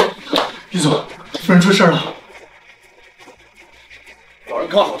李总，夫人出事了，找人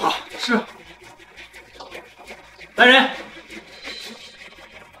看好他。是。来人，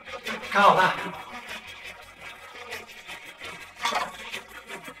看好他。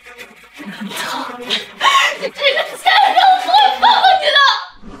操！你这个贱人，我不会放过你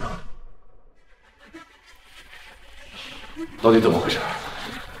的！到底怎么回事？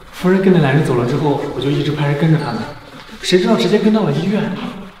夫人跟那男人走了之后，我就一直派人跟着他们，谁知道直接跟到了医院，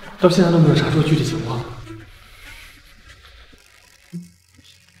到现在都没有查出具体情况。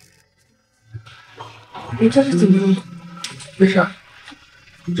你这是怎么了？没事，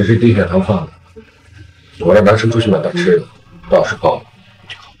只是低血糖犯了。我让男生出去买点吃的，到时报了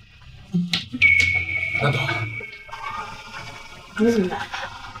就好。难道你怎么办？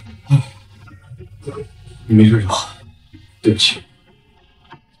你没事就好，对不起。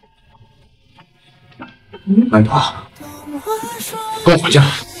难道跟我回家，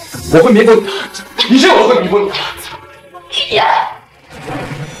我会弥补你的。你信我会弥补你的。一言，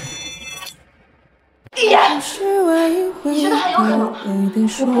一言，你觉得还有可能吗？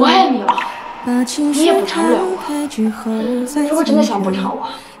我不爱你了，你也补偿不了我。如果真的想补偿我，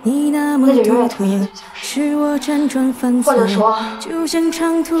那就永远同意我下去，或者说，你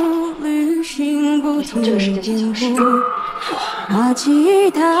从这个世界上消失。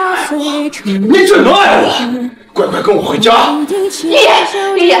你只能爱我，乖乖跟我回家。丽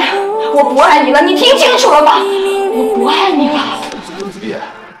叶，我不爱你了，你听清楚了吗？我不爱你了。丽叶，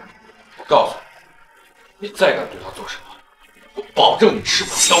我告诉你，你再敢对他做什么，我保证你吃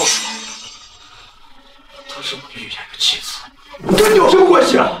不了刀舌。她是我玉言的妻子，跟你有什么关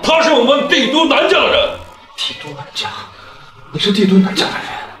系啊？他是我们帝都南家的人。帝都南家？你是帝都南家的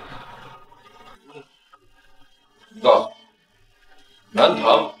人？告诉你。南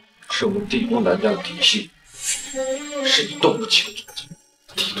唐是我们帝都南家的嫡系，是你动不起的存在。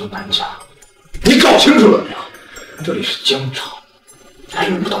帝都南家，你搞清楚了没有？这里是疆场，还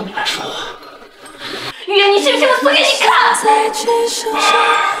轮不到你来说话。玉言，你信不信我死给你看？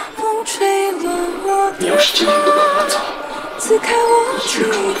你要是今天不跟我走，最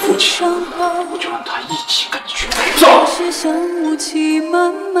终的父亲，我就让他一起跟你去陪葬。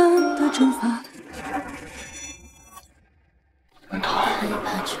南唐，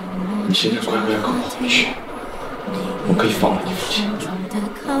你现在乖乖跟我回去，我可以放了你父亲，我会补偿你的。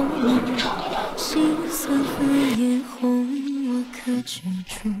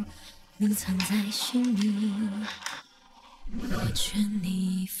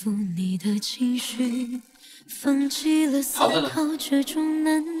好的呢。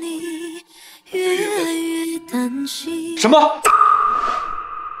什么？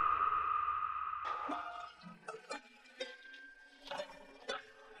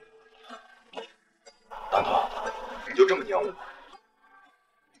南唐，你就这么黏我？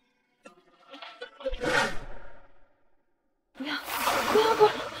不要，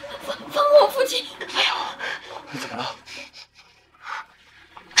放过我父亲！哎呦，你怎么了？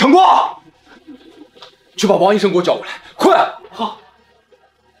成光，去把王医生给我叫过来，快！好。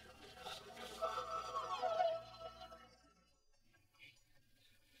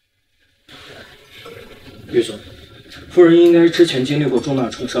玉总，夫人应该之前经历过重大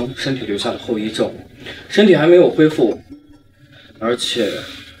创伤，身体留下了后遗症，身体还没有恢复，而且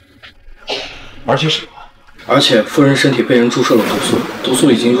什么？而且夫人身体被人注射了毒素，毒素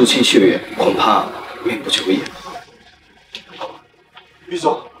已经入侵血液，恐怕命不久矣。于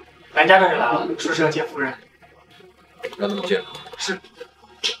总，南家的人来了，说是要见夫人。让他们见。是。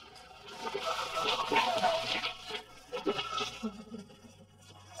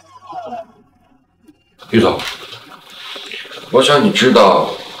于总，我想你知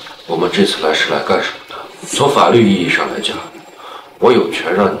道我们这次来是来干什么的。从法律意义上来讲，我有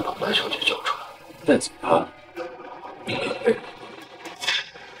权让你把南小姐叫出来。但怎么办？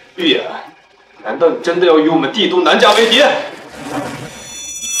玉言，难道你真的要与我们帝都南家为敌？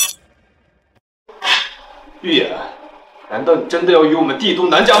玉言，难道你真的要与我们帝都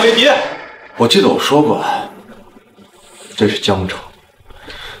南家为敌？我记得我说过，这是疆场，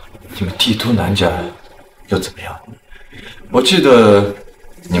你们帝都南家又怎么样？我记得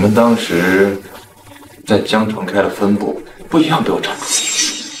你们当时在疆场开了分部，不一样被我铲除。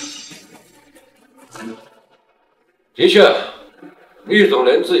的确，玉总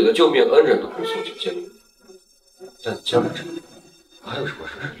连自己的救命恩人都没送进监狱，但疆场还有什么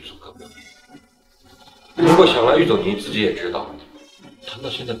事是玉总干不了的？不过想来，玉总您自己也知道，谈到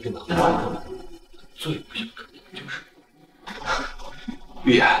现在病得很严重，最不想看到的就是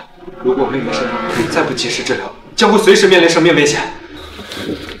玉言，如果妹妹身上的病再不及时治疗，将会随时面临生命危险。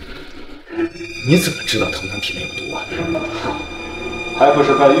你怎么知道藤藤体内有毒啊？还不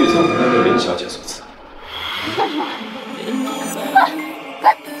是拜玉总那位林小姐所赐。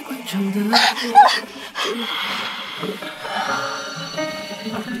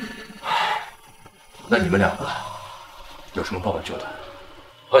那你们两个有什么报的就的？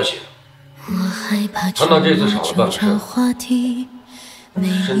欢喜，看到这次少了半个肾，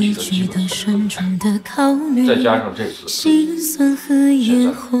身体的基本素质，再加上这次现在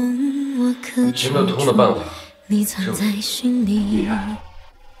行得通的办法只有厉害。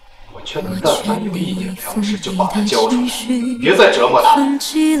我劝他但凡有一点良知，就把他交出来，别再折磨他。毕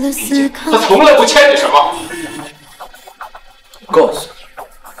竟他从来不欠你什么。我告诉你，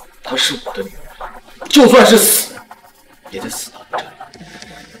她是我的女人，就算是死，也得死到你这里，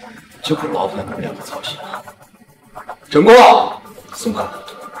就不劳烦你们两个操心了。陈光，松开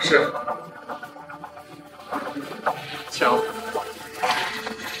他。是。瞧。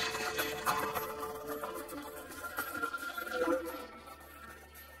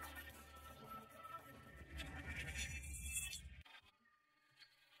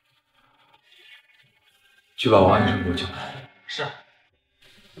去把王医生给我请来。是。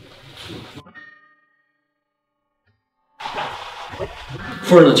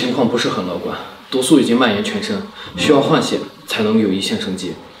夫人的情况不是很乐观，毒素已经蔓延全身，需要换血才能有一线生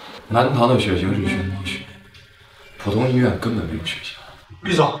机。南唐的血型是寻猫血，普通医院根本没有血型。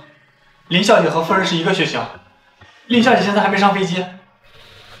厉总，林小姐和夫人是一个血型，林小姐现在还没上飞机。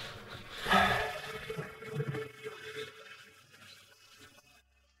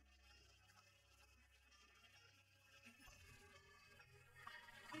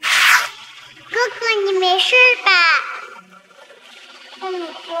哥哥，你没事吧？你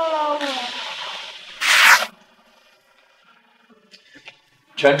救了我。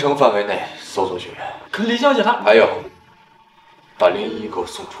全城范围内搜索学员。可林小姐她……还有，把林依依给我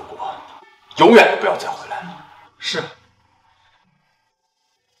送出国，永远也不要再回来了。是。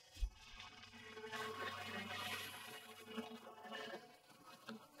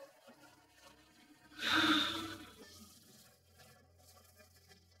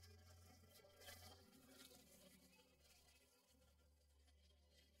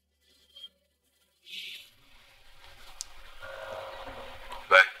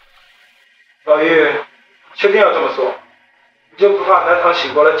老爷，确定要这么做？你就不怕南唐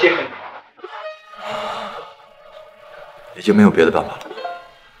醒过来记恨你？已经没有别的办法了，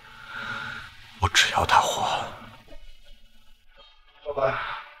我只要他活。好吧。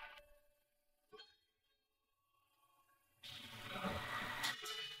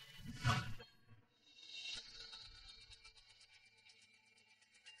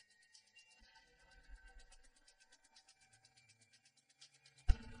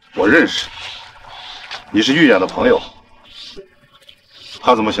我认识你是玉雅的朋友，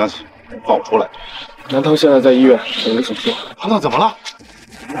他怎么想起放我出来？南唐现在在医院等着手术。那怎么了？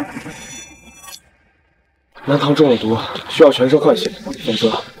南唐中了毒，需要全身换血，否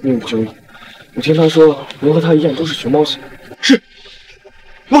则命不久矣。我听他说，您和他一样都是熊猫血。是，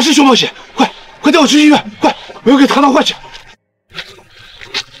我是熊猫血，快带我去医院，快！我要给唐唐换血。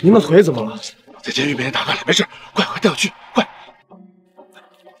您的腿怎么了？在监狱被人打断了，没事，快带我去，快！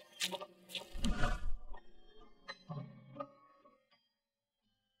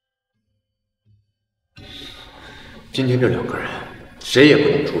今天这2个人，谁也不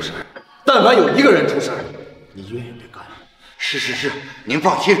能出声。但凡有1个人出声，你医院也别干了。是，您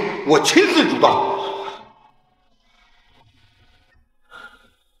放心，我亲自主刀。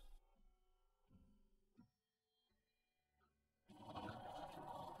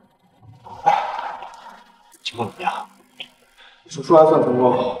情况怎么样？手术还算成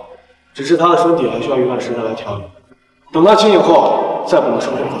功，只是他的身体还需要一段时间来调理。等他清醒后，再不能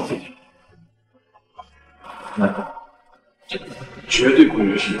收拾他自己。那绝对不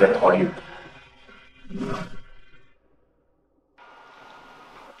允许再逃离我。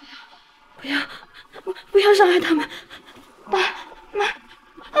不要伤害他们，爸妈，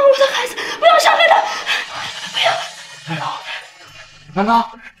我的孩子，不要伤害他，不要！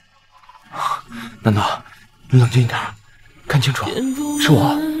难道你冷静一点，看清楚，是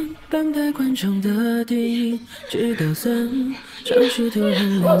我。半排观众的电影，直到3场是突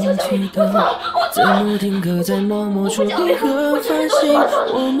然亮起的，字幕停格在默默处和发现，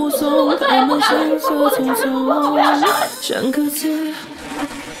我目送他们行色匆匆，像歌词。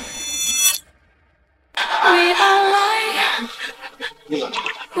We are like 你冷静一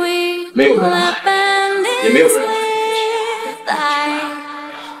点，没有人爱，也没有人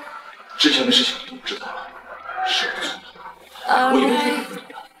之前的事情我都知道了，是我错了，我以为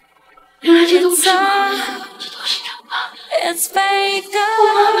你原来这都不是我，这都是真的。我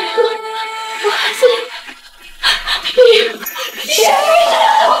妈没了，我孩子也没了。你这样对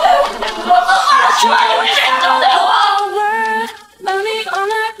我，我怎么说你们谁都对我？Money,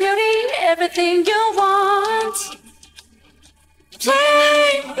 honor, beauty, everything you want.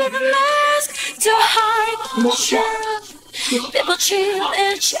 Play with a mask to hide the truth. 别抛弃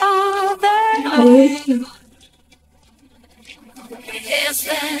each other。Is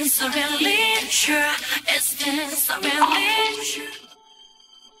this really true? Is this really true?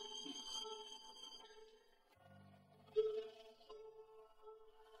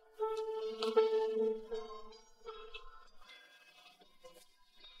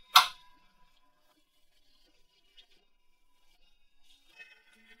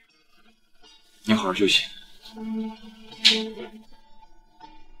 你好好休息。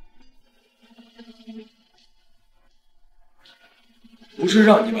不是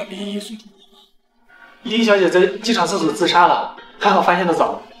让你把林依依送出国吗？林小姐在机场厕所自杀了，还好发现的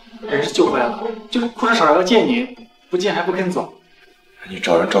早，人是救回来了，就是哭着吵着要见你，不见还不肯走。你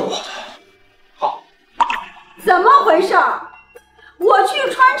找人照顾好她。好。怎么回事？我去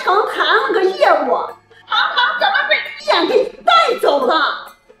川城谈了个业务，堂堂怎么被医院给带走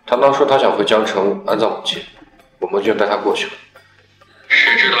了？堂堂说他想回江城安葬母亲，我们就带他过去了。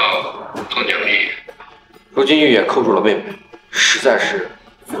谁知道碰见了玉眼？如今玉眼扣住了妹妹，实在是……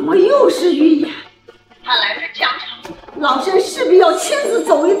怎么又是玉眼？看来这江城，老身势必要亲自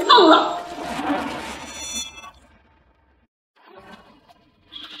走一趟了。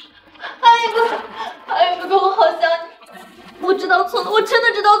阿姨哥哥，我好想你，我知道错了，我真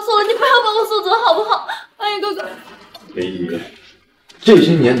的知道错了，你不要把我送走好不好？阿姨哥哥。林依依，这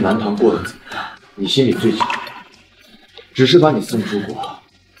些年南唐过得怎么样？你心里最清楚。只是把你送出国，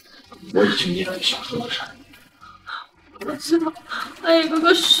我已经面对小叔的事儿。我知道，阿姨哥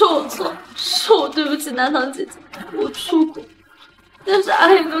哥是我错，是我对不起南唐姐姐，我出国。但是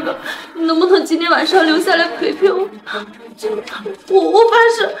阿姨哥哥，你能不能今天晚上留下来陪陪我？我发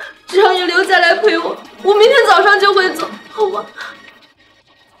誓，只要你留下来陪我，我明天早上就会走，好吗？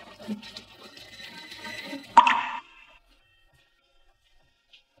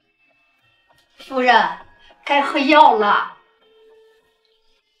夫人，该喝药了。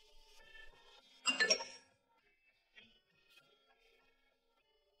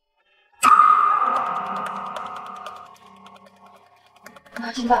我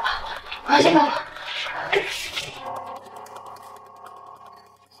要见爸爸，我要见爸爸。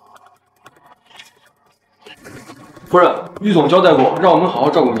夫人，玉总交代过，让我们好好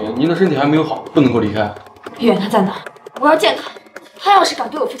照顾您。您的身体还没有好，不能够离开。玉远他在哪？我要见他。他要是敢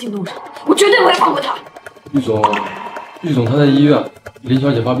对我父亲动手，我绝对不会放过他。玉总他在医院，林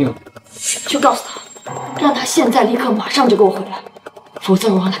小姐发病了。就告诉他，让他现在立刻马上就给我回来，否则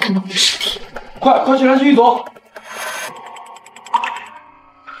我让他看到我的尸体。快去联系玉总。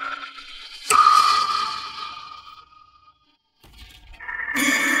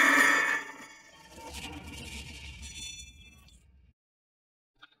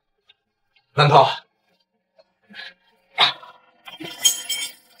南涛，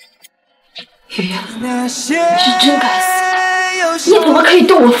玉远，你是真该死！你怎么可以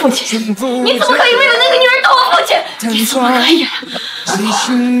动我父亲？你怎么可以为了那个女人动我父亲？你怎么可以？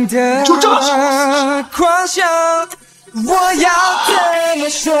就这么我要怎么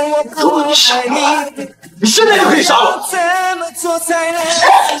说我不爱你？你现在就可以杀我！怎么做才能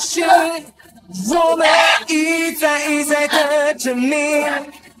自信？我们一再的证明。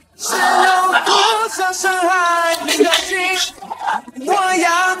是有多少伤害你的心？我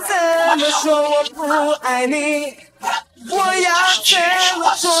要怎么说我不爱你？我要怎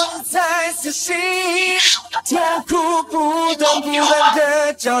么做才死心？痛苦不断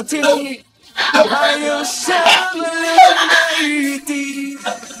的交替，还有什么留的余地？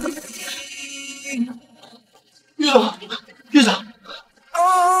玉总。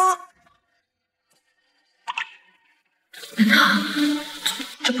难道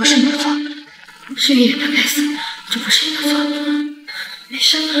这不是你的错？是玉远他该死，这不是你的错。没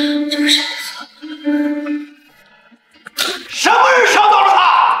事，这不是你的错。什么人伤到了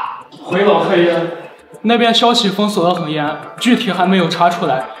他？回老太爷，那边消息封锁得很严，具体还没有查出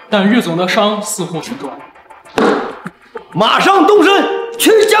来，但玉总的伤似乎很重。马上动身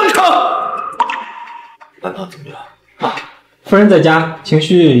去江城。南唐怎么样？夫人在家，情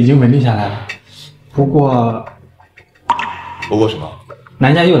绪已经稳定下来了。不过什么？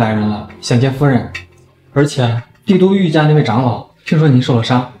南家又来人了，想见夫人。而且帝都玉家那位长老听说您受了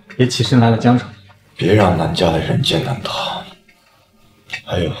伤，也起身来了江城。别让南家的人见南唐。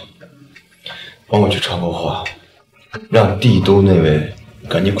还有，帮我去传个话，让帝都那位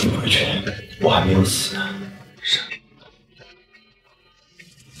赶紧滚回去，我还没有死呢。是。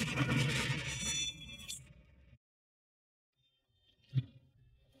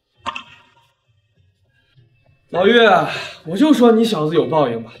老岳，我就说你小子有报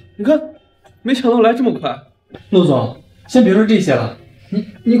应吧！你看，没想到来这么快。陆总，先别说这些了，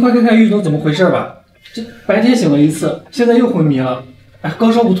你快看看玉总怎么回事吧。这白天醒了一次，现在又昏迷了，哎，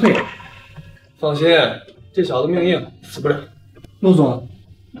高烧不退。放心，这小子命硬，死不了。陆总，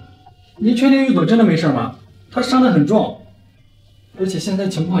您确定玉总真的没事吗？他伤得很重，而且现在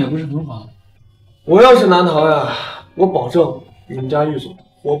情况也不是很好。我要是南唐呀，我保证你们家玉总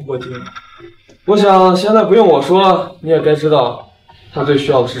活不过今日。我想现在不用我说，你也该知道他最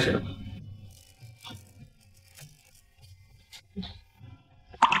需要的是谁了。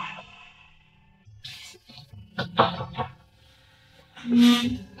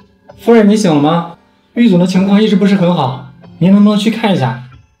夫人，你醒了吗？玉总的情况一直不是很好，您能不能去看一下？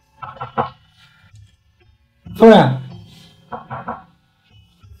夫人，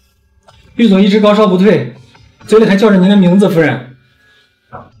玉总一直高烧不退，嘴里还叫着您的名字，夫人。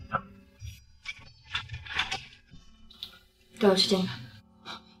带我去见他。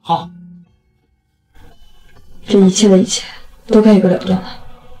好。这一切的一切都该有个了断了。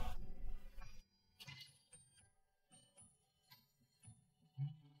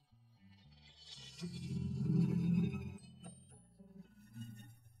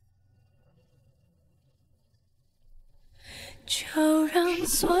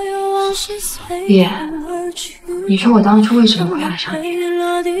叶，你说我当初为什么会爱上你？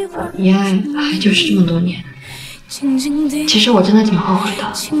一爱爱就是这么多年。其实我真的挺后悔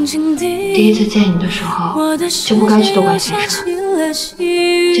的。第一次见你的时候就不该去多管闲事。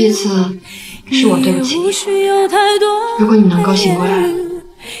这次是我对不起你。如果你能够醒过来，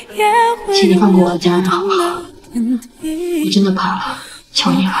请你放过我的家人好不好？我真的怕了，求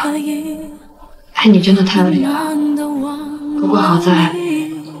你了。爱你真的太累了。不过好在，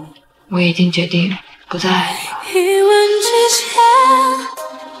我已经决定不再爱你了。一吻之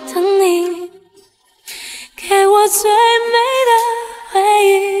间的你，给我最美的回忆，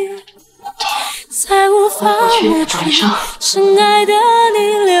再无法抹去深爱的你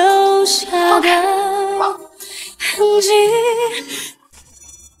留下的痕迹。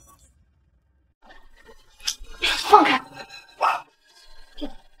放开！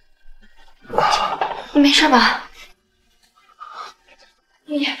你没事吧？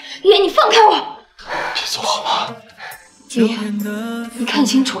叶，你放开我！别走好吗？叶，你看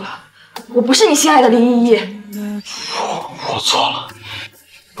清楚了，我不是你心爱的林依依。我错了，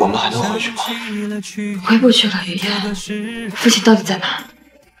我们还能回去吗？回不去了，雨夜。父亲到底在哪？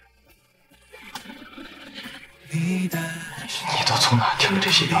你都从哪听的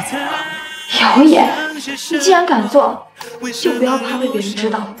这些谣言啊？谣言？你既然敢做，就不要怕被别人知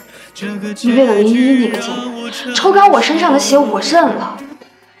道。你为了林依依那个贱人，抽干我身上的血，我认了。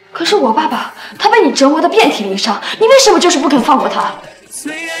可是我爸爸，他被你折磨得遍体鳞伤，你为什么就是不肯放过他？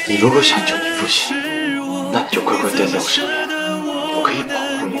你如果想救你父亲，那你就乖乖待在我身边，我可以保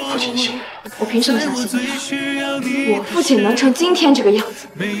护你父亲的性命。我凭什么相信你？我父亲能成今天这个样子，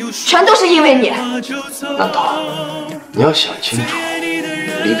全都是因为你。难道你要想清楚，离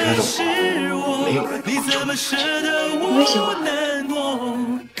开了我，没有人能救你父亲。你威胁我？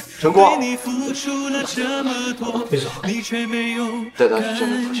晨光，别走，带他去见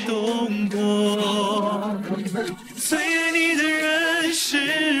他父亲。最爱你的人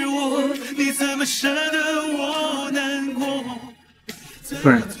是我，你怎么舍得我难过？夫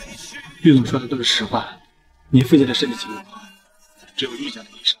人，玉总说的都是实话，你父亲的身体情况，只有玉家的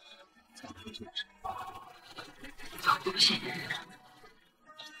医生才能救治。不行。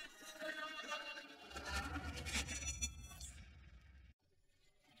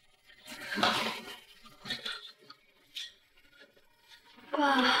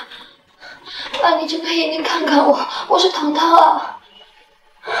爸，你睁开眼睛看看我，我是糖糖啊！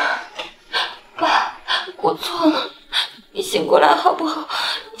爸，我错了，你醒过来好不好？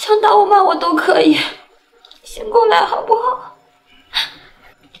你想打我骂我都可以，醒过来好不好？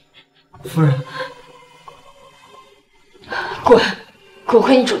夫人，滚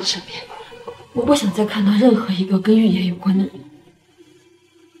回你主子身边！我不想再看到任何一个跟预言有关的人。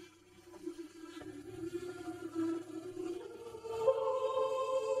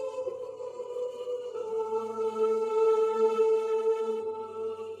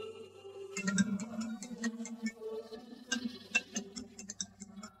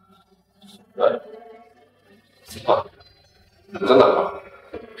你在哪儿？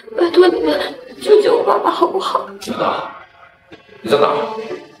拜托你们救救我爸爸好不好？你在哪儿？你在哪儿？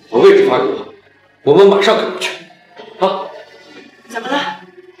把位置发给我，我们马上赶过去。啊！怎么了？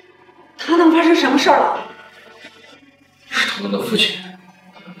糖糖发生什么事了？是糖糖的父亲，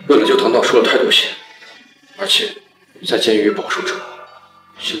为了救糖糖受了太多险，而且在监狱饱受折磨，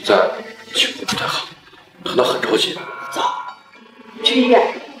现在情况不太好，糖糖很着急。走，去医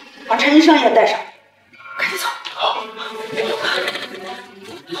院，把陈医生也带上。赶紧走。好。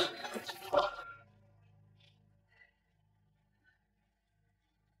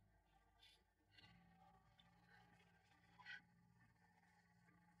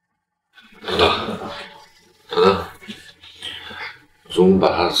总务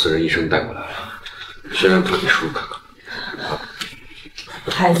把他的私人医生带过来了，先让他给叔叔看看。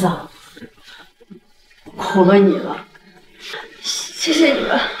孩子，苦了你了。谢谢你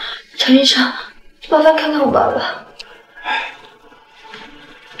们，陈医生，麻烦看看我爸爸。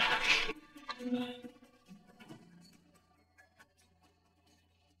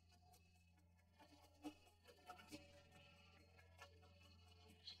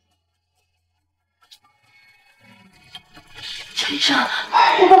陈医生，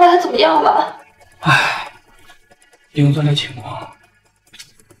我爸爸他怎么样了？病尊的情况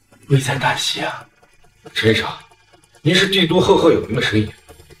危在旦夕啊！陈医生，您是帝都赫赫有名的神医，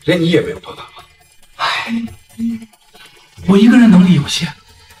连你也没有到达吗？我一个人能力有限，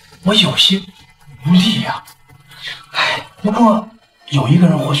我有心无力呀。不过有一个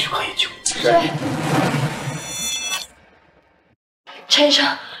人或许可以救。谁？陈医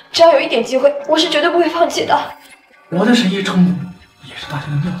生，只要有一点机会，我是绝对不会放弃的。我的神医称呼也是大家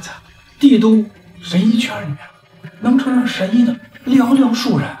的妙才，帝都神医圈里面能承认神医的寥寥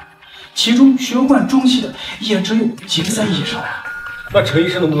数人，其中学贯中西的也只有杰森医生。那陈医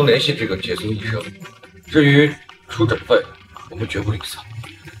生能不能联系这个杰森医生？至于出诊费，我们绝不吝啬。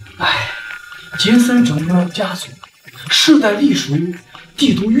杰森整个家族世代隶属于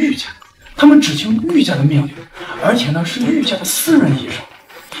帝都御家，他们只听御家的命令，而且呢是御家的私人医生。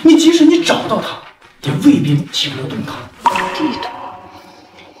即使你找到他，也未必起不了动他。帝都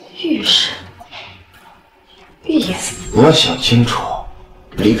御史预言，你要想清楚，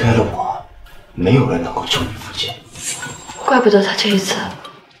离开了我，没有人能够救你父亲。怪不得他这一次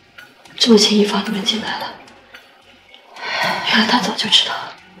这么轻易放你们进来了，原来他早就知道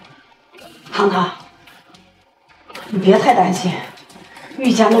了。糖糖，你别太担心，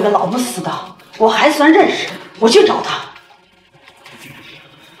玉家那个老不死的，我还算认识，我去找他。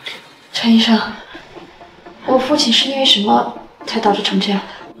陈医生，我父亲是因为什么才导致成这样？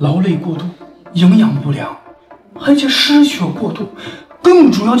劳累过度，营养不良，而且失血过多，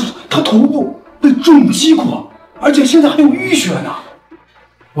更主要就是他头部被重击过，而且现在还有淤血呢。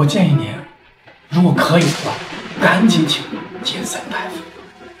我建议您，如果可以的话，赶紧请杰森大夫。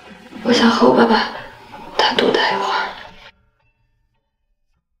我想和我爸爸单独待一会儿。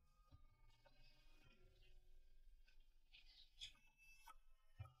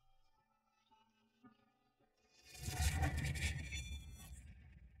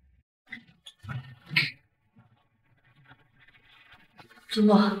周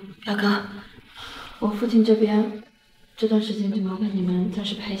末，大哥，我父亲这边这段时间就麻烦你们暂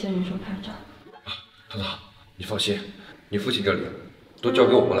时派一些人手看着。糖糖，你放心，你父亲这里都交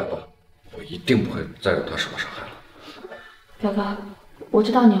给我们来办，我一定不会再让他受到伤害了。表哥，我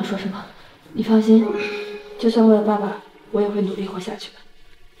知道你要说什么，你放心，就算为了爸爸，我也会努力活下去的。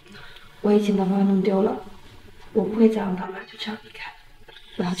我已经把妈妈弄丢了，我不会再让爸爸就这样离开，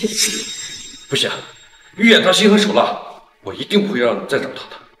我要去死。不行，玉燕她心狠手辣，我一定不会让你再找她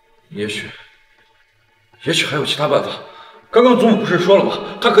的。也许还有其他办法。刚刚总务不是说了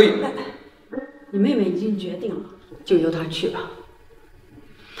吗？她可以。你妹妹已经决定了，就由她去吧。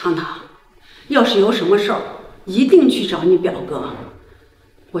糖糖，要是有什么事儿，一定去找你表哥。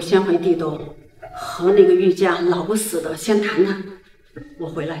我先回帝都，和那个玉家老不死的先谈谈，我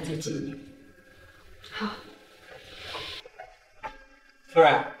回来再接你。好。夫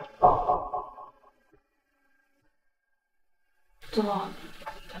人。周末，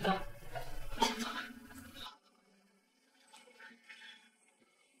表哥，我先走了。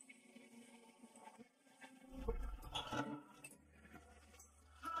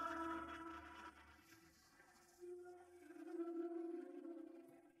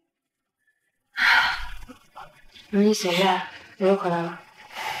如你所愿，我又回来了。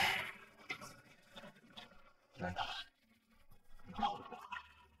难道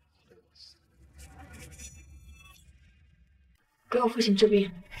给我父亲治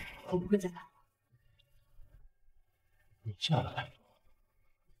病，我不会再来。你这样的态度，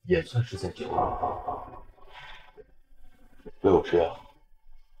也算是在救我。为我吃药，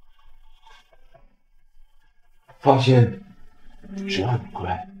放心，只要你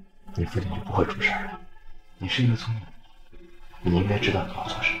乖，你父亲就不会出事了。你是一个聪明人，你应该知道你要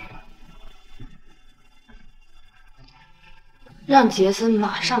做什么。让杰森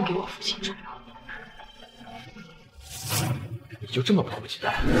马上给我父亲治疗。你就这么迫不及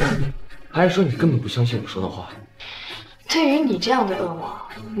待？还是说你根本不相信我说的话？对于你这样的恶魔，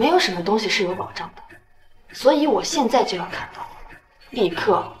没有什么东西是有保障的，所以我现在就要看到，立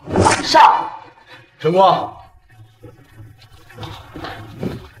刻马上。晨光，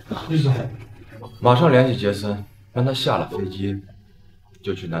玉总，马上联系杰森，让他下了飞机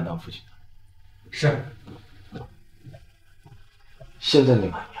就去南唐父亲那。是。现在你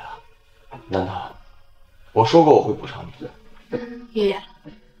满意了？难道我说过我会补偿你的？爷爷，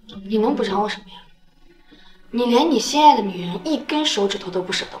你能补偿我什么呀？你连你心爱的女人一根手指头都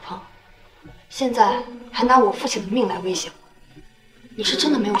不舍得碰，现在还拿我父亲的命来威胁我，你是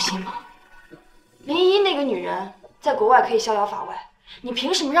真的没有心吗？林依依那个女人在国外可以逍遥法外，你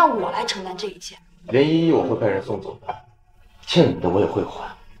凭什么让我来承担这一切？连依依我会派人送走的，欠你的我也会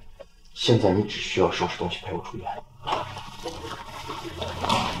还。现在你只需要收拾东西陪我出院。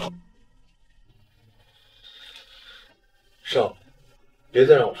少，别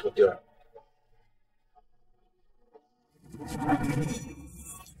再让我说第二。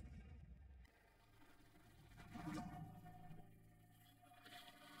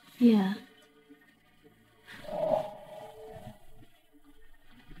叶，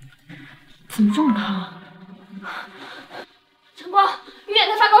怎么这么烫啊？晨光，于远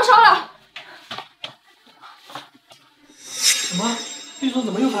他发高烧了。什么？玉总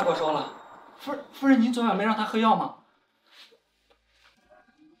怎么又发高烧了？夫人，您昨晚没让他喝药吗？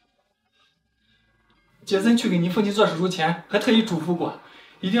杰森去给您父亲做手术前，还特意嘱咐过，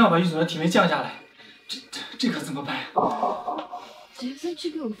一定要把玉总的体温降下来。这可怎么办？杰森去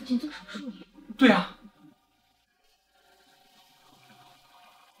给我父亲做手术？对啊。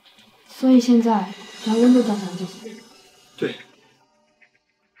所以现在只要温度降下来就行。对。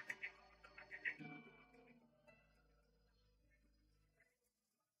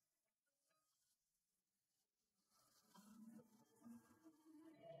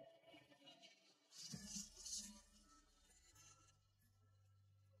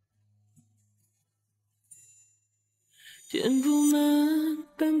填不满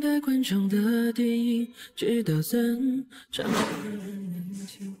半排观众的电影，直到散场。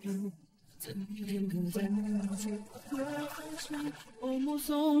我目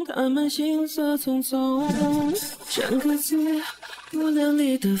送他们行色匆匆，像个字不量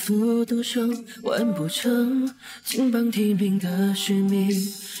力的复读生，完不成金榜题名的使命，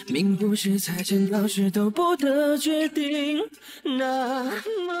命不是财产到时都不得决定，那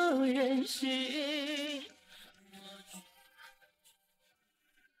么任性。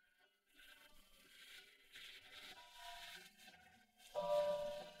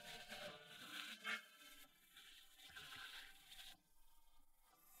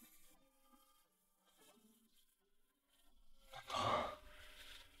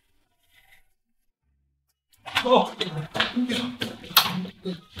哦，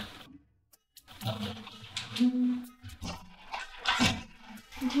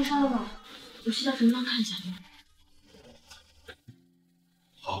你退烧了吧？我去叫陈刚看一下。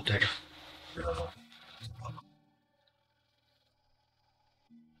好，带着。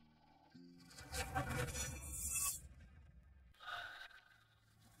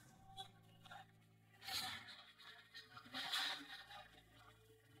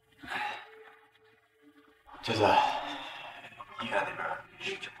杰森，医院那边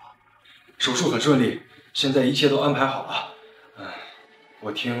是情况？手术很顺利，现在一切都安排好了。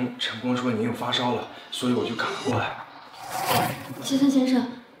我听陈光说您又发烧了，所以我就赶了过来。杰森先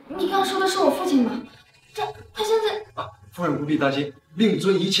生，你刚说的是我父亲吗？他现在……夫人不必担心，令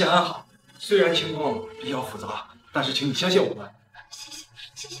尊一切安好。虽然情况比较复杂，但是请你相信我们。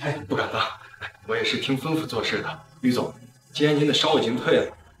谢谢。哎，不敢当，我也是听吩咐做事的。于总，既然您的烧已经退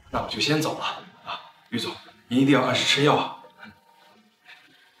了，那我就先走了啊。于总，您一定要按时吃药啊。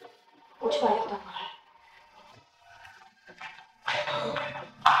我去把药带过来。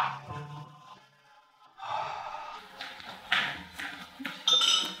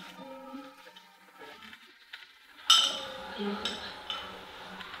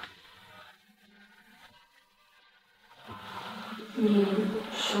你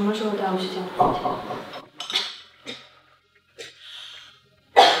什么时候带我去见我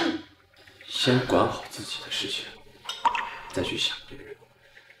父亲？先管好自己的事情，再去想别人。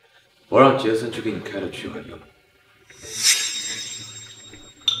我让杰森去给你开了去寒药。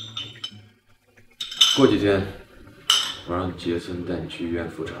过几天，我让杰森带你去医院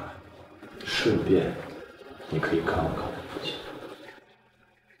复查，顺便你可以看望看望父亲。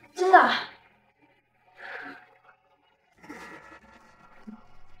真的？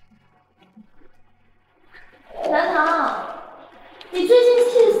南唐，你最近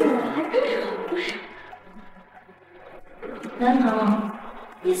气死我，还真是很不傻。南唐，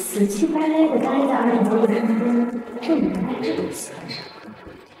你死乞白赖的待在二狗子身边，就能在这种气氛上？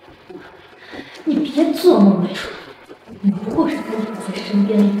你别做梦了，你不过是二狗子身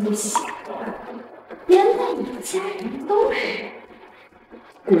边的一部戏，连带你的家人都是。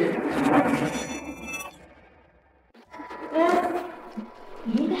哎，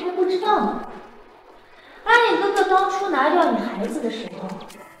你应该还不知道呢。按你哥哥当初拿掉你孩子的时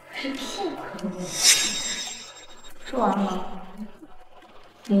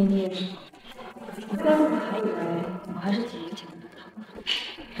你该不会还以为我还是几年前的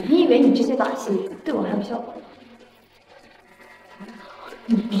他？你以为你这些把戏对我还有效果？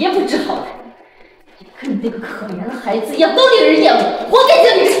你别不知好歹，你跟你那个可怜的孩子一样，都令人厌恶，活该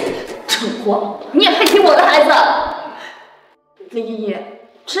经历。蠢货，你也配提我的孩子？林依依，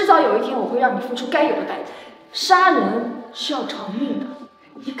迟早有一天我会让你付出该有的代价。杀人是要偿命的，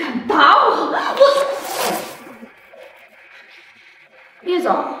你敢打我，叶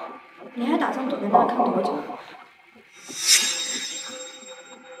总，你还打算躲在那儿看多久？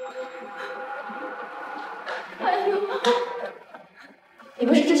哎呦，你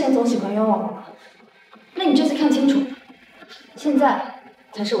不是之前总喜欢冤枉我吗？那你这次看清楚，现在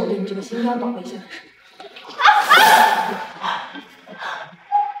才是我对你这个心肝宝贝下的事。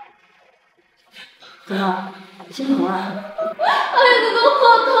怎么，心疼啊？哎呀，哥哥，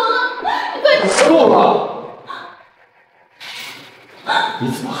好疼啊！快够了！你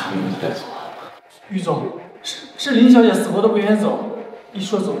怎么还没把他带走啊？于总，是林小姐死活都不愿意走，一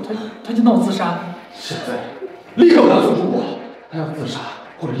说走，她就闹自杀。现在立刻把他送出国，他要自杀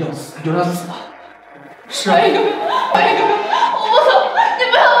或者要死就让他死吧。是啊。哎哥，我不走，你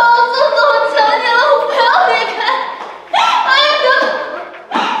不要把我送走，我求你了，我不要离开。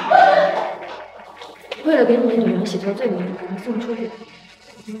为了给你的女人洗脱罪名，把她送出去。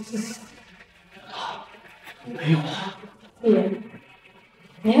没有啊。丽人，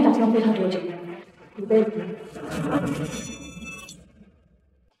你还打算护她多久？一辈子？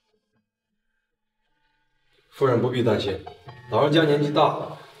夫人不必担心，老人家年纪大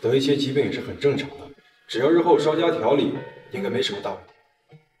了，得一些疾病也是很正常的，只要日后稍加调理，应该没什么大问题。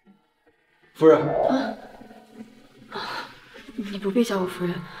夫人。你不必叫我夫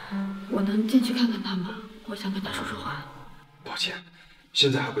人，我能进去看看他吗？我想跟他说说话。抱歉，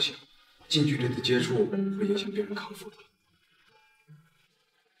现在还不行，近距离的接触会影响病人康复的。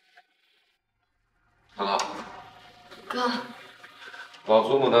很好，哥，老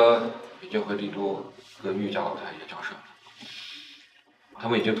祖母呢已经和帝都跟玉家老太爷交涉了，他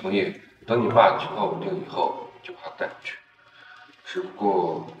们已经同意，等你爸情况稳定以后就把他带回去。只不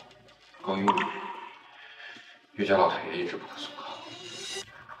过关于你，玉家老太爷一直不肯松口。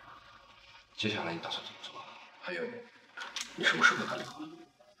接下来你打算怎么做？还有，你什么时候跟他离婚？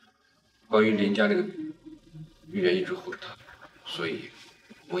关于林家那个玉爷一直护着他，所以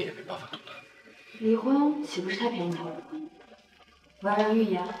我也没办法动他。离婚岂不是太便宜他了？我要让玉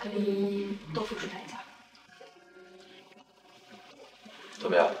言和林依依都付出代价。怎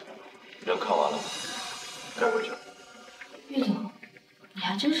么样？人看完了，该回去了。玉总，你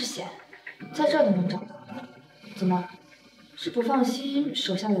还真是闲，在这儿都能找到。怎么，是不放心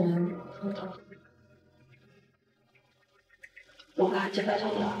手下的人偷偷？我爸就拜托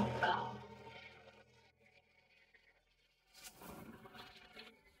你了，哥。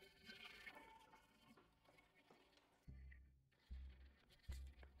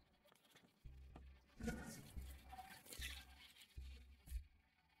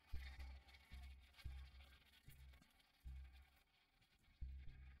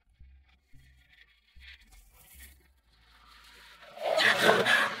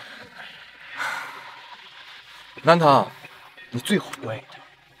南唐，你最好乖一点，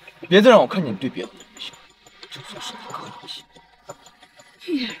别再让我看见你对别的人不行，就算是你哥也不行。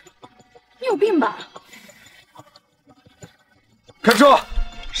玉言，你有病吧？开车。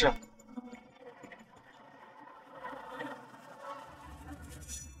是。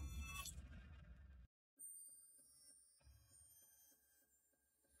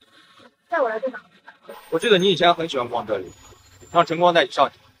带我来电脑。我记得你以前很喜欢逛这里，让晨光带你上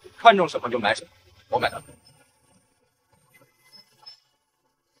去，看中什么就买什么，我买单。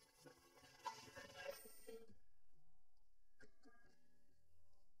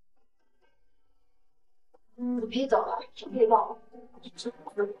你可以走了，什么可以忘了。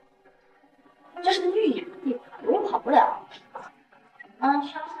这是个预演，你永远跑不了。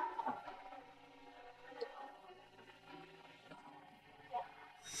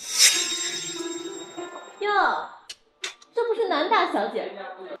哟，这不是南大小姐？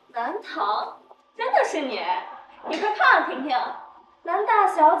南唐，真的是你？你快看听听，南大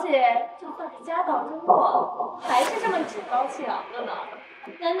小姐就算是家道中落，还是这么趾高气昂的呢。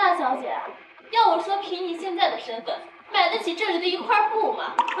南大小姐，要我说，凭你现在的身份，买得起这里的一块布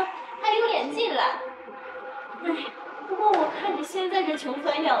吗？还有脸进来？哎，不过我看你现在这穷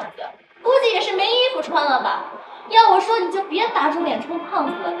酸样子，估计也是没衣服穿了吧？要我说，你就别打肿脸充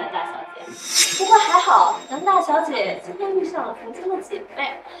胖子了，南大小姐。不过还好，南大小姐今天遇上了曾经的姐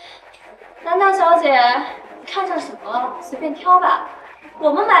妹。南大小姐，你看上什么随便挑吧，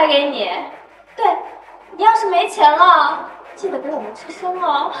我们买给你。对，你要是没钱了，记得给我们出声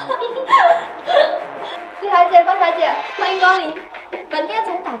哦。丽霞姐、方小姐，欢迎光临。本店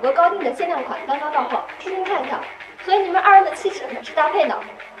从法国高定的限量款单发到货，出您看看，和你们二人的气质很是搭配呢。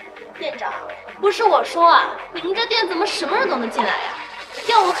店长，不是我说啊，你们这店怎么什么人都能进来呀？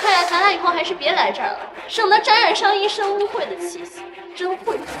要我看呀，咱俩以后还是别来这儿了，省得沾染上一身污秽的气息。真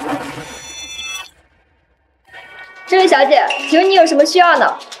会。这位小姐，请问你有什么需要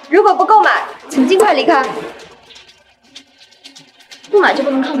呢？如果不购买，请尽快离开。不买就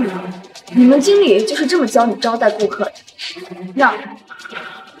不能看看吗？你们经理就是这么教你招待顾客的。让开。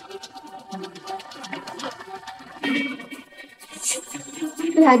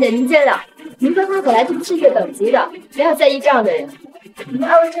陆小姐，您见谅，您和他本来就不是一个等级的，不要在意这样的人。你们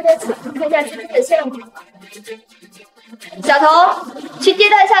二位这边请看一下今天的限量款吧。小童，去接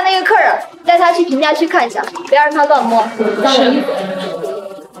待一下那个客人，带他去评价区看一下，不要让他乱摸。是。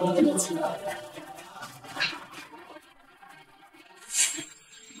这边请。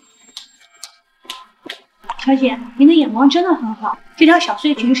小姐，您的眼光真的很好。这条小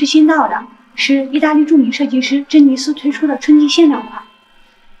碎裙是新到的，是意大利著名设计师珍妮斯推出的春季限量款。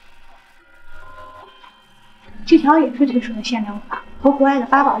这条也是推出的限量款，和国外的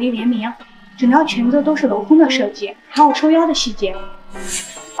巴宝莉联名，整条裙子都是镂空的设计，还有收腰的细节。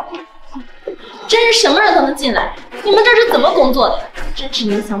真是什么人都能进来，你们这是怎么工作的？真是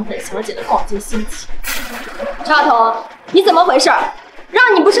影响本小姐的逛街心情。赵彤，你怎么回事？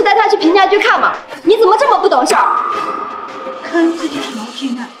让你不是带他去评价区看吗？你怎么这么不懂事儿？客人自己想要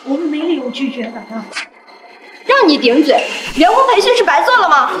进来，我们没理由拒绝的。让你顶嘴，员工培训是白做了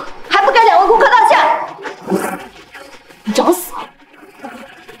吗？还不赶紧为顾客道歉！你找死！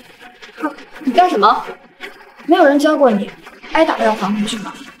你干什么？没有人教过你挨打要防回去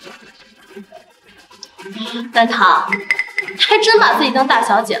吗？蛋挞，还真把自己当大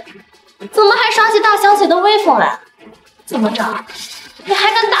小姐了，怎么还耍起大小姐的威风来？怎么着？你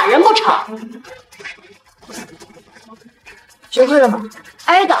还敢打人不成？学会了吗？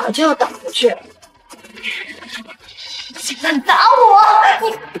挨打了就要打回去。竟敢打我！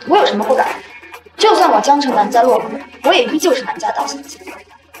我有什么不敢？就算我江城南家落魄，我也依旧是南家大小姐。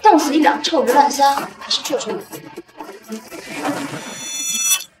冻死一两臭鱼烂虾，还是绰绰有余。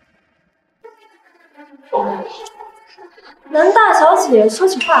南大小姐说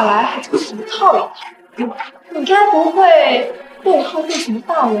起话来还真是一套一套。你该不会背后被什么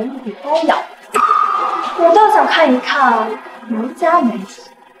大人物给包养？我倒想看一看南家美女，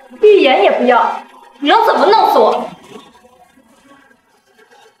一眼也不要，你要怎么弄死我？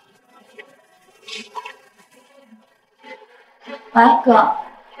喂，哥，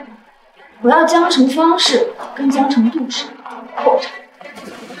我要江城方氏跟江城杜氏破产。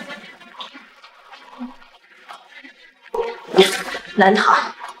南唐，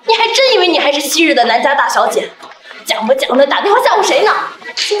你还真以为你还是昔日的南家大小姐？讲不讲的，打电话吓唬谁呢？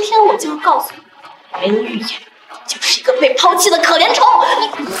今天我就要告诉你，林玉言就是一个被抛弃的可怜虫。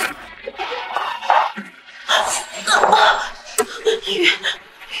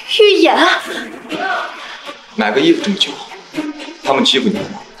玉言，买个衣服这么久，他们欺负你了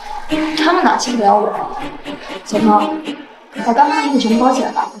吗？他们哪欺负得了我？小涛，把刚刚衣服全部包起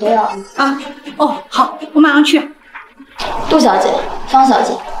来吧，我都要。啊，哦，好，我马上去。杜小姐，方小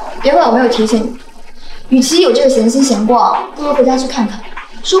姐，别怪我没有提醒你，与其有这个闲心闲逛，不如回家去看看，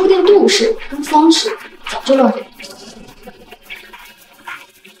说不定杜氏跟方氏早就乱了。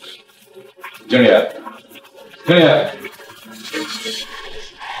经理，经理，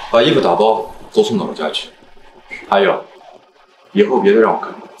把衣服打包都送到我家去。还有，以后别再让我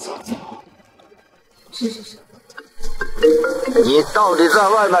看到你。是。你到底在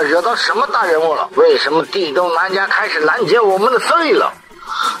外面惹到什么大人物了？为什么地东南家开始拦截我们的生意了？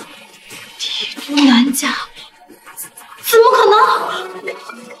地东南家？怎么可能？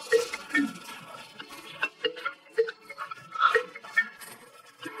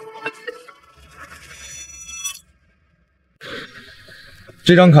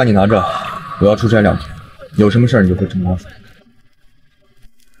这张卡你拿着，我要出差2天，有什么事儿你就会找我。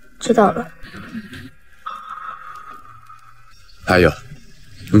知道了。还有，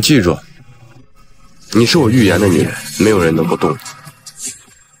你记住，你是我预言的女人，没有人能够动你。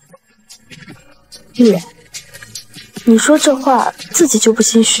预言，你说这话自己就不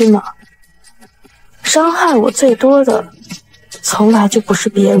心虚吗？伤害我最多的，从来就不是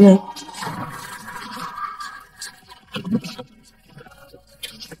别人。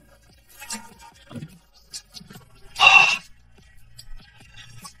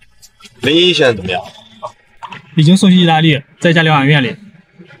林一现在怎么样？已经送去意大利，在家疗养院里，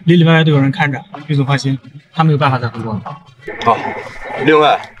里里外外都有人看着。于总放心，他没有办法再回国了。好，另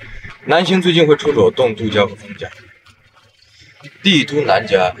外，南星最近会出手动杜家和方家，帝都南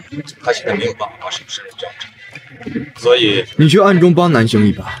家他现在没有办法把手伸入江城，所以你去暗中帮南星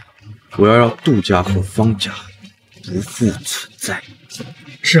一把，我要让杜家和方家不复存在。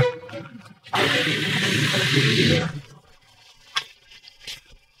是。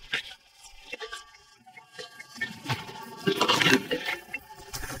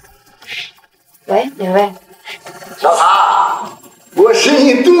喂，哪位？小唐，我是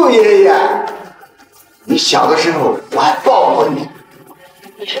你杜爷爷。你小的时候我还抱过你。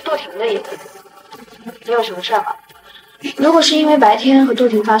你是杜婷的爷爷，你有什么事吗？如果是因为白天和杜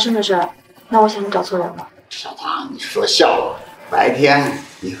婷发生的事儿，那我想你找错人了。小唐，你说笑了。白天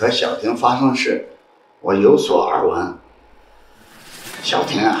你和小婷发生事，我有所耳闻。小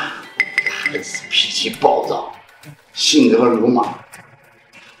婷啊，这孩子脾气暴躁，性格鲁莽。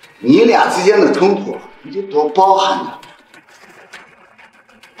你俩之间的冲突，你就多包涵着。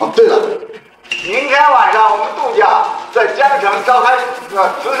哦，对了，明天晚上我们杜家在江城召开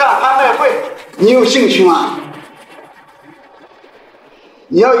慈善拍卖会，你有兴趣吗？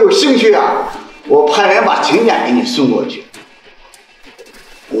你要有兴趣啊，我派人把请柬给你送过去，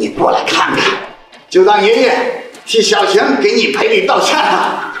你过来看看，就当爷爷替小晴给你赔礼道歉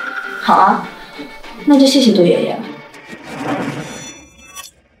了。好啊，那就谢谢杜爷爷。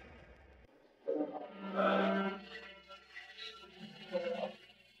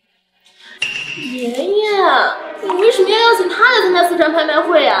爷爷，你为什么要邀请他来参加慈善拍卖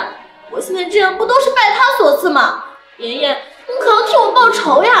会呀？我现在这样不都是拜他所赐吗？爷爷，你可要替我报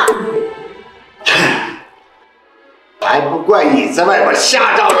仇呀！还不怪你在外边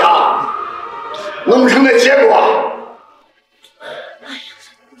瞎招摇，弄成的结果。哎呀，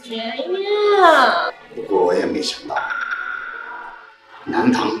爷爷！不过我也没想到，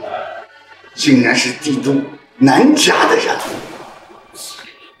南唐竟然是帝都南家的人。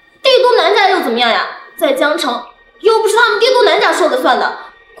帝都南家又怎么样呀？在江城又不是他们帝都南家说了算的。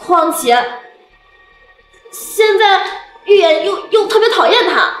况且现在预言又特别讨厌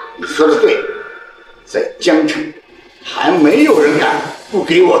他。你说的对，在江城还没有人敢不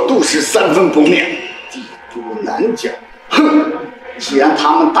给我杜氏三分不面。帝都南家，哼！既然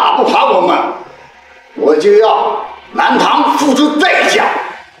他们打不垮我们，我就要南唐付出代价。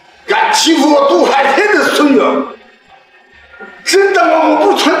敢欺负我杜海天的孙女，真当我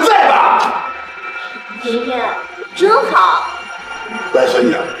不存在吧？爷爷真好。乖孙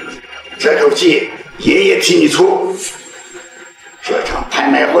女，这口气爷爷替你出。这场拍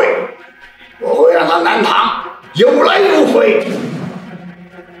卖会，我会让他南唐有来无回。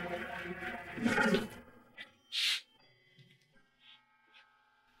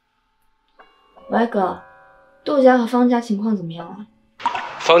歪哥，杜家和方家情况怎么样啊？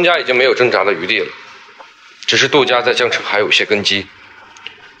方家已经没有挣扎的余地了，只是杜家在江城还有些根基。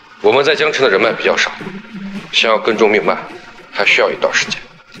我们在江城的人脉比较少，想要根中命脉，还需要一段时间。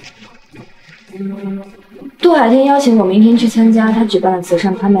杜海天邀请我明天去参加他举办的慈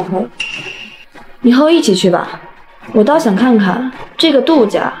善拍卖会，你和我一起去吧。我倒想看看这个杜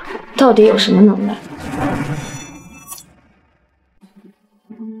家到底有什么能耐。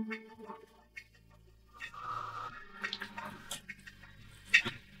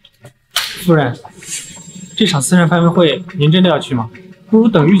夫人，这场慈善拍卖会您真的要去吗？不如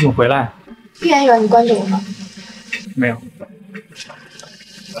等玉总回来。预言有让你关注我吗？没有。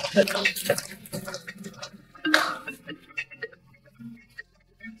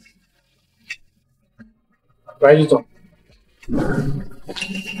喂，玉总。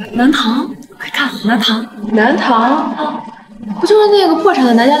南唐，快看，南唐，南唐，不就是那个破产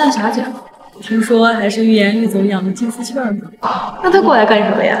的南家大小姐吗？听说还是预言玉总养的金丝雀呢。那他过来干什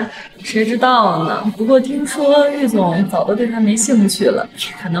么呀？谁知道呢？不过听说玉总早都对他没兴趣了，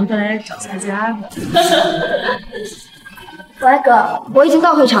可能会来找下家的。歪哥，我已经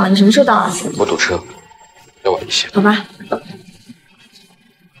到会场了，你什么时候到啊？我堵车，要晚一些。好吧。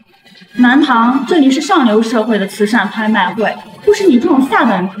南唐，这里是上流社会的慈善拍卖会，不是你这种下等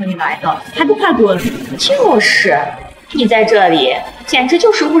人可以来的，还不快滚！就是，你在这里简直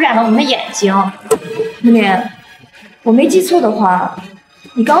就是污染了我们的眼睛。木莲，我没记错的话，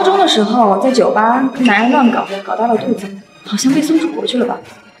你高中的时候在酒吧跟男人乱搞，搞到了肚子，好像被送出国去了吧？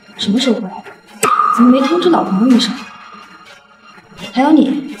什么时候回来？怎么没通知老朋友一声？还有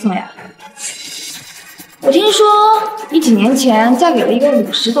你，宋雅，我听说你几年前嫁给了一个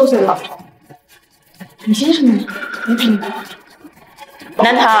50多岁的老头，你先生呢？没听过。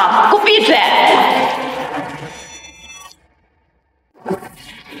南唐，给我闭嘴！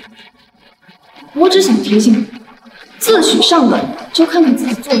我只想提醒你，自诩上等就看看自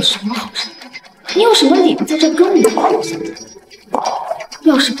己做了什么好事。你有什么理由在这跟我抱怨？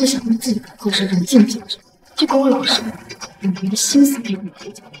要是不想让自己的后事人尽皆知，就给我老实点。用别的心思给你配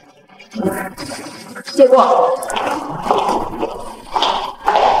酒店。结果，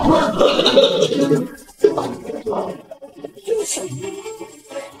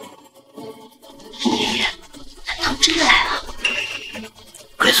他们真的来了，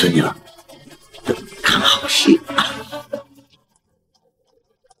乖孙女儿，看好戏啊！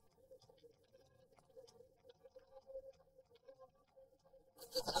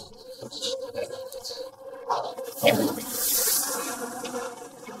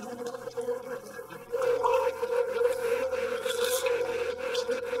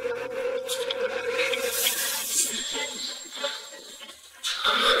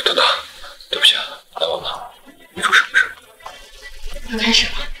等等，对不起啊，来晚了，没出什么事。又开始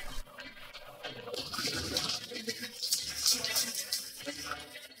了。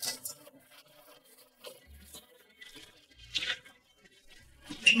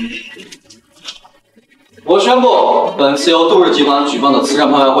我宣布，本次由杜氏集团举办的慈善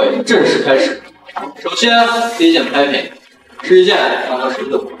拍卖会正式开始。首先，第一件拍品是一件长条设计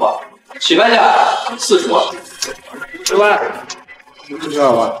的古画，起拍价40万。10万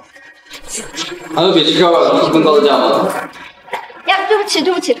，72万。还有比72万更低更高的价吗？呀，对不起，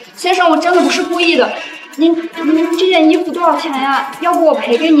对不起，先生，我真的不是故意的。您这件衣服多少钱呀？要不我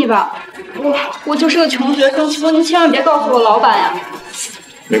赔给你吧。我就是个穷学生，求您千万别告诉我老板呀。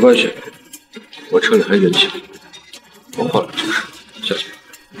没关系，我车里还有元气，我换了就是，下去。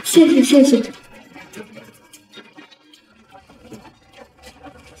谢谢谢谢。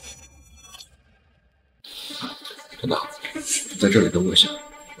等等，你在这里等我一下，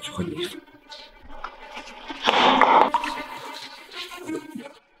我去换件衣服。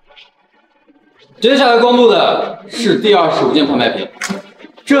接下来公布的是第25件拍卖品，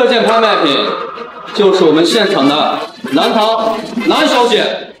这件拍卖品就是我们现场的南唐南小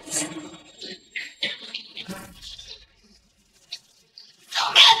姐。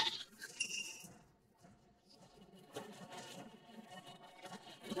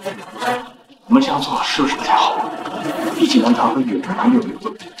我们这样做是不是不太好？毕竟南唐和玉还没有离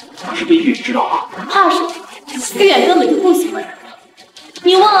婚，要是被玉知道了，怕什么？玉眼根本就不喜欢南唐。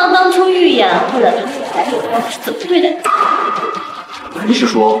你忘了当初玉眼为了他来有是怎么对待他？你是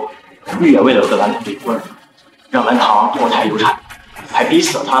说玉眼为了和南唐离婚，让南唐脱胎有产，还逼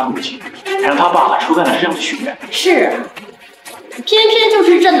死了他母亲，还让他爸爸出干了这样的许愿？是啊，偏偏就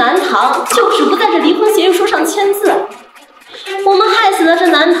是这南唐，就是不在这离婚协议书上签字。我们害死了这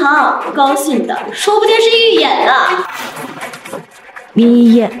南唐，高兴的说不定是玉眼呢。林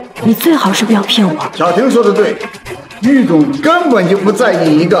一夜，你最好是不要骗我。小婷说的对，玉总根本就不在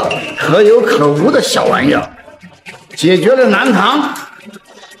意一个可有可无的小玩意儿。解决了南唐，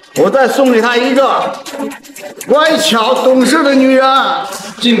我再送给他一个乖巧懂事的女人。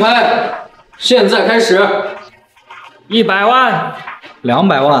竞拍，现在开始。100万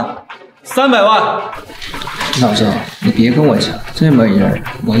，200万，300万。老郑，你别跟我抢，这么一人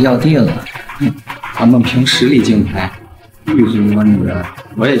我要定了。咱们凭实力竞拍，玉总的女人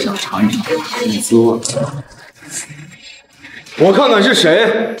我也想尝一尝这滋味。我看看是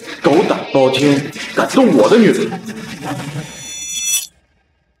谁狗胆包天，敢动我的女人。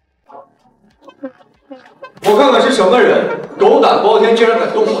我看看是什么人狗胆包天，竟然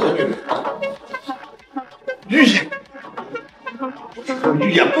敢动我的女人。玉眼，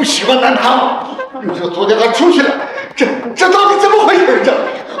玉眼不喜欢南唐，又是昨天他出去了，这到底怎么回事？这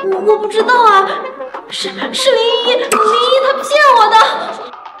我不知道啊，是林一他骗我的。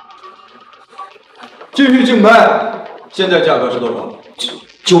继续竞拍，现在价格是多少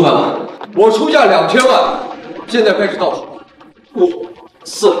？900万。我出价2000万，现在开始倒数，5、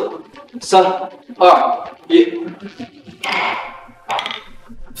4、3、2、1。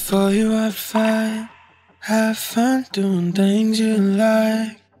For you I fight, have fun doing things you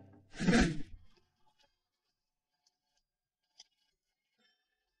like.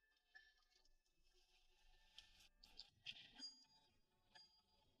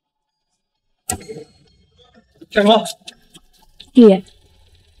 干什么？玉野，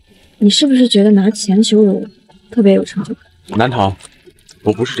你是不是觉得拿钱羞辱我特别有成就感？南唐，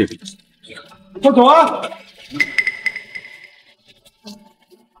我不是这个意思。放手啊！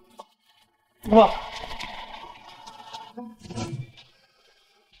什么？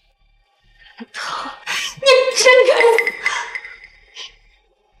你真敢！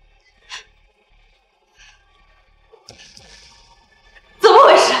怎么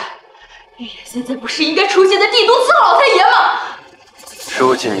回事？玉眼现在不是应该出现在帝都伺候老太爷吗？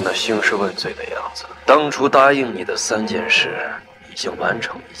说起你那兴师问罪的样子，当初答应你的3件事已经完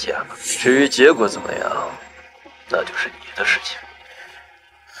成1件了，至于结果怎么样，那就是你的事情。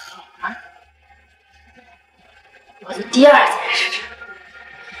我的第二件事，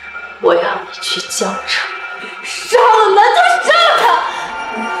我要你去江城杀了南唐，杀了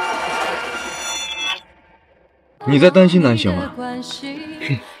他！你在担心南星啊？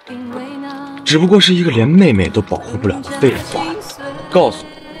只不过是一个连妹妹都保护不了的废话。告诉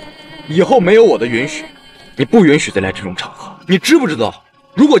你，以后没有我的允许，你不允许再来这种场合。你知不知道？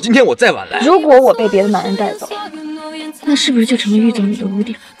如果今天我再晚来，如果我被别的男人带走，那是不是就成了玉总你的污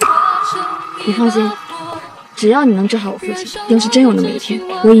点？你放心，只要你能治好我父亲，要是真有那么一天，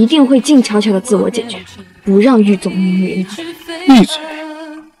我一定会静悄悄的自我解决，不让玉总命运他。闭嘴！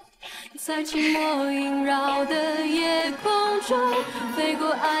在寂寞萦绕的夜空中，飞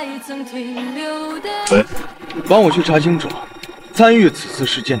过爱曾停留的。喂，帮我去查清楚参与此次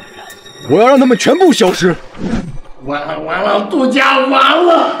事件的人，我要让他们全部消失。完了完了，杜家完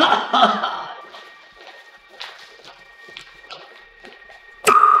了！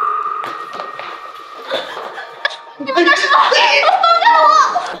你们干什么？放开我！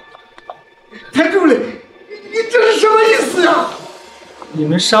台助理，你这是什么意思呀？你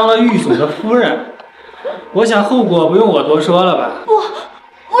们伤了玉总的夫人，我想后果不用我多说了吧？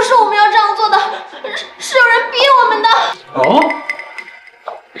不是我们要这样做的，是有人逼我们的。哦，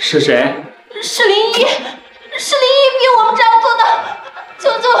是谁？是林一逼我们这样做的。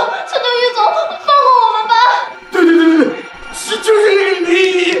求求玉总放过我们吧！对，就是那个林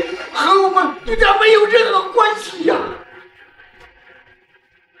一，和我们杜家没有任何关系呀。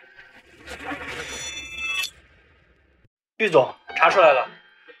玉总，查出来了，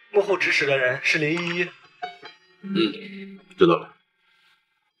幕后指使的人是林依依。知道了。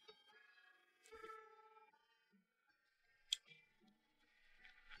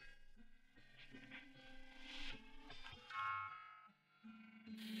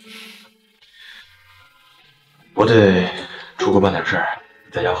我得出国办点事儿，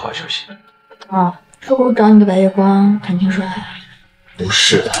在家好好休息。啊，出国找你的白月光谈情说爱？不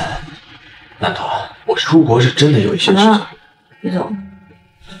是的，南头，我出国是真的有一些事情。李总，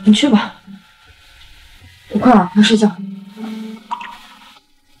你去吧，我困了，要睡觉。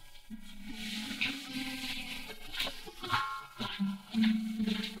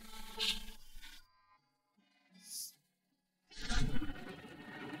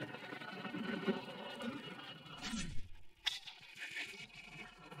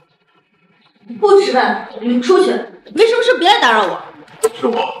不吃饭，你们出去。没什么事，别来打扰我。是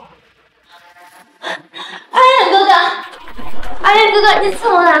我。阿远哥哥，阿远哥哥，你怎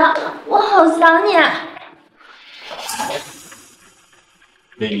么来了？我好想你啊！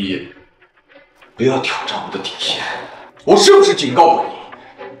林一，不要挑战我的底线。我是不是警告过你？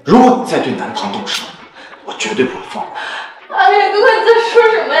如果你再对南唐动手，我绝对不会放过你。阿远哥哥，你在说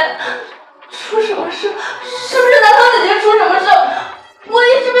什么呀？出什么事？是不是南唐姐姐出什么事？我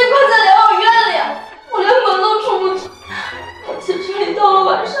一直被关在疗养院里，我连门都出不去。而且这里到了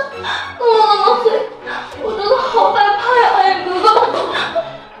晚上，路那么黑，我真的好害怕呀！阿远哥哥，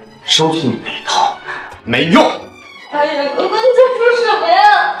收起你那一套，没用。阿远哥哥，你在说什么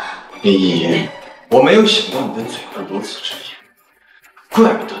呀？林一，我没有想到你的嘴会如此之甜，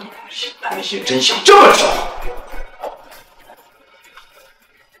怪不得你隐瞒那些真相这么久。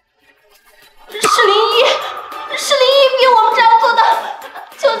是林一逼我们这样做的，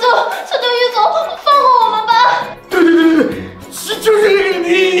求玉总放过我们吧！对，就是那个林一。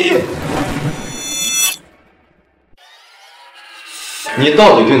你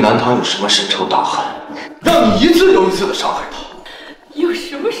到底对南唐有什么深仇大恨，让你一次又一次的伤害他？有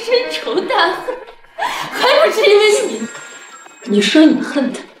什么深仇大恨？还不是因为你！你说你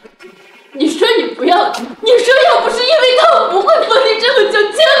恨他，你说你不要他，你说要不是因为他，我不会和你这么久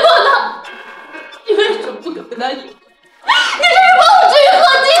见过他。你为什么不跟他离婚？你这是把我置于何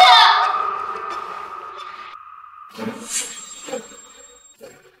地啊！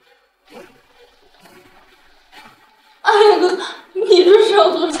阿远哥，你这是要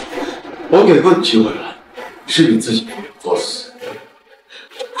做什么？我给过你机会了，是你自己没有作死。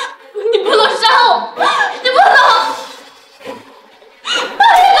你不能杀我！你不能！阿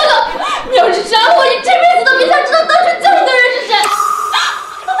远哥哥，你要是杀我，你这辈子都别想知道当初救你的人是谁！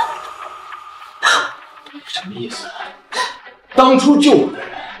什么意思？当初救我的人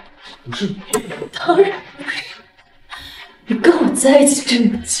不是你？当然不是。你跟我在一起这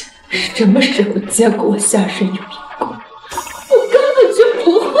么久，什么时候见过我下水有赢过？我根本就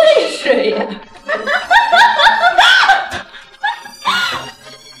不会水呀！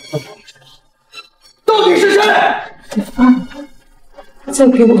到底是谁？你放了，再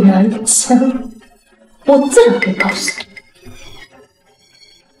给我拿1000，我自然会告诉你。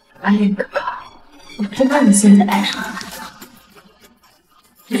阿远哥哥，我知道你现在爱上我，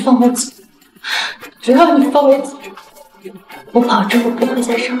你放我走，只要你放我走，我保证我不会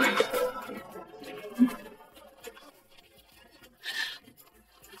再伤害你。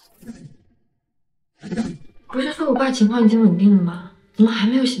不是说我爸情况已经稳定了吗？怎么还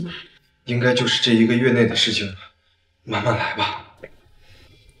没有醒来？应该就是这1个月内的事情了，慢慢来吧。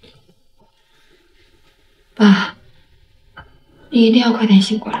爸，你一定要快点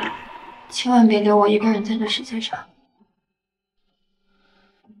醒过来，千万别留我一个人在这世界上。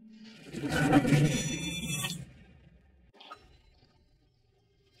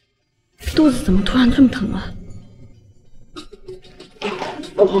肚子怎么突然这么疼啊？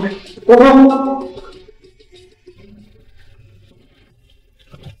老婆，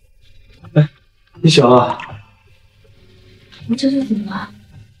哎，你醒了？你这是怎么了？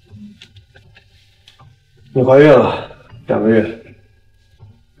你怀孕了2个月，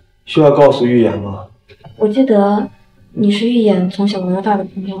需要告诉预言吗？我记得你是预言从小玩到大的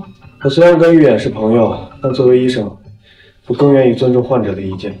朋友。我虽然跟预言是朋友，但作为医生，我更愿意尊重患者的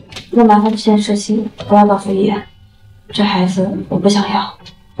意见。那麻烦先设心，不要告诉预言，这孩子我不想要。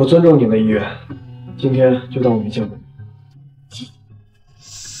我尊重你的意愿，今天就当我没见过你。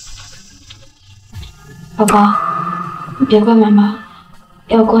宝宝，你别怪妈妈，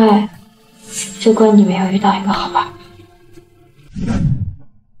要怪就怪你没有遇到一个好爸爸。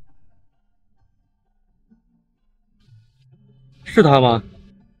是他吗？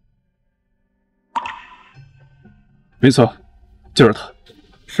没错，就是他。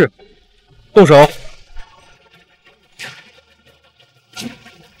是，动手！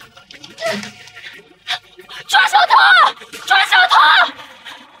抓小偷！抓小偷！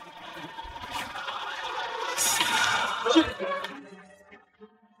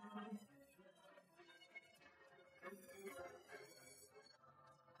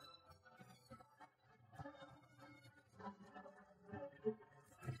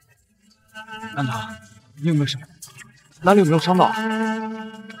安达，你有没有伤？哪里有没有伤到？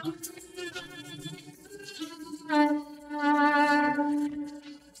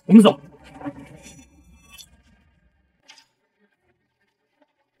我们走。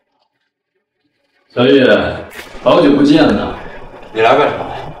小玉，好久不见了。你来干什么？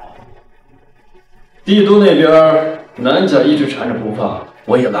帝都那边南家一直缠着不放，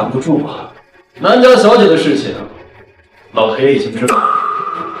我也拦不住啊。南家小姐的事情，老黑已经知道了，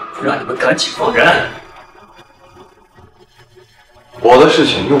让你们赶紧放人。我的事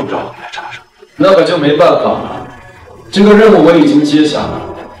情用不着你来插手。那可就没办法了，这个任务我已经接下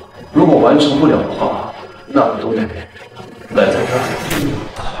了，如果完成不了的话，那我都得赖在这儿。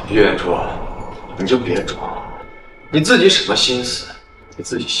岳主，你就别装了，你自己什么心思，你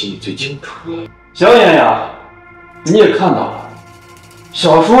自己心里最清楚。小妍呀，你也看到了，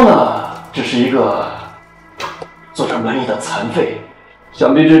小叔呢，只是一个坐着轮椅的残废，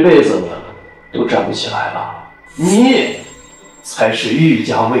想必这辈子呢都站不起来了。你才是玉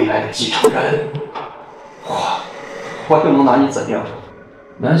家未来的继承人，我又能拿你怎样？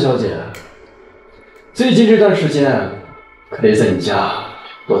南小姐，最近这段时间可得在你家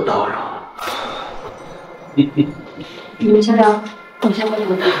多叨扰。你们先聊，我先回去。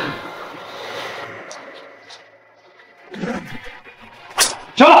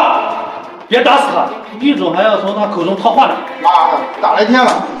行了，别打死他，玉总还要从他口中套话呢。啊，打来天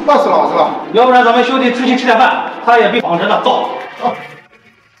了，饿死老子了。要不然咱们兄弟出去吃点饭，他也被绑着呢。走。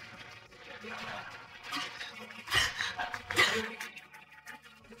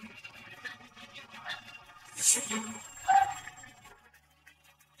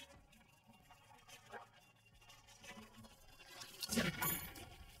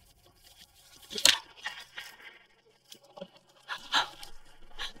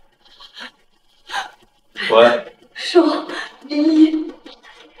喂，叔，林一，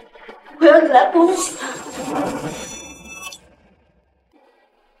我要你来帮我。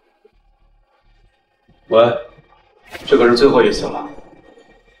喂，这可是最后一次了。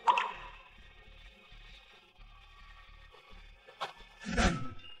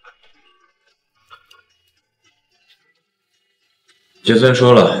杰森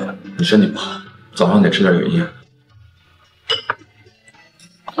说了，你身体不好，早上得吃点有营养。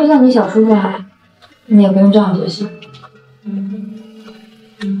就算你小叔叔来，你也不用这样解释。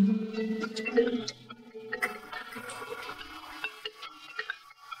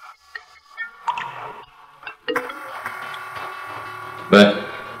喂，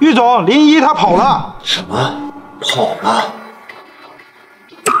玉总，林一他跑了。什么？跑了？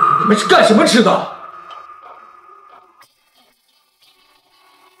你们是干什么吃的？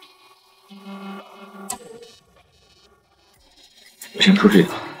我先出去一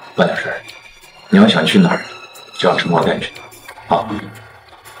趟，办点事儿。你要想去哪儿，就让陈光带你去。好。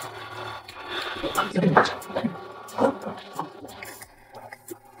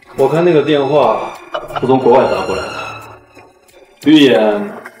我看那个电话是从国外打过来的，预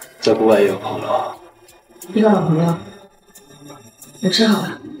言在国外也有朋友。一个老朋友，我吃好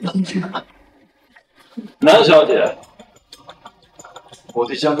了，你先吃。南小姐，我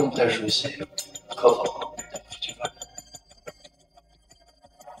对江城不太熟悉，可否带我去玩？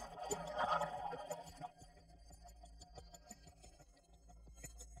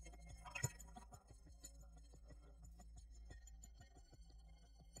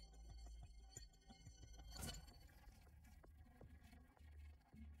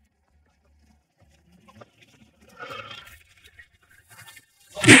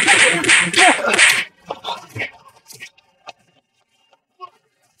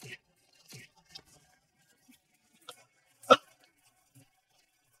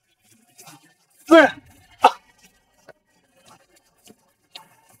夫人，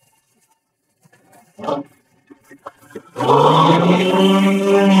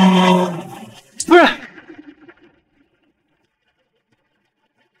夫人，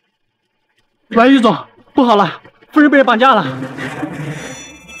喂，于总，不好了，夫人被人绑架了。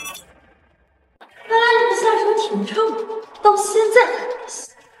原来你们下手挺重的，到现在还没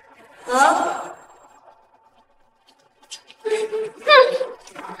死啊？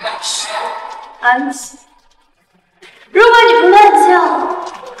安琪，如果你不乱叫，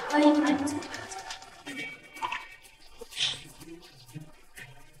可以把你走。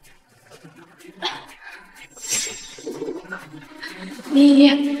林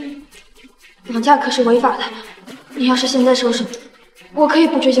依，绑架可是违法的，你要是现在收手，我可以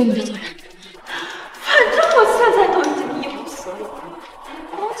不追究你的责任。反正我现在都已经一无所有了，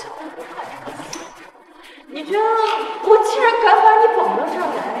光求我不害死。你觉得我既然敢把你绑到这儿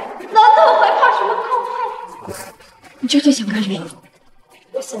来，难道还怕什么靠害？你究竟想干什么？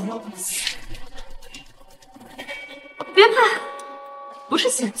我想让你死。别怕，不是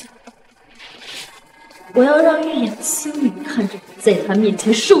现在。我要让预言亲眼看着你在他面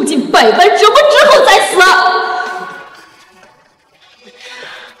前受尽百般折磨之后再死。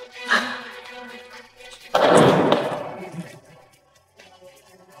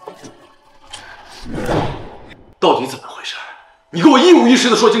到底怎么回事？你给我一五一十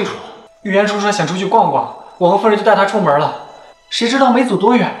的说清楚。预言叔说想出去逛逛，我和夫人就带他出门了。谁知道没走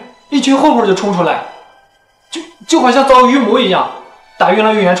多远，一群混混就冲出来，就好像遭遇魔一样，打晕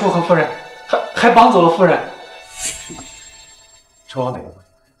了预言叔和夫人，还绑走了夫人。车往哪个？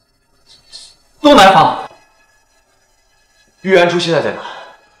东南方。预言初现在在哪？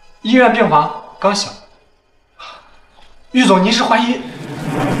医院病房刚醒。玉总，您是怀疑？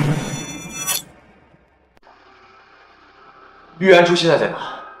预言初现在在哪？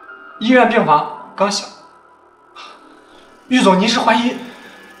医院病房刚醒。玉总，您是怀疑？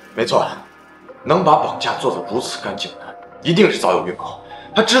没错，能把绑架做得如此干净的，一定是早有预谋。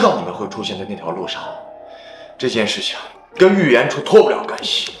他知道你们会出现在那条路上，这件事情跟预言初脱不了干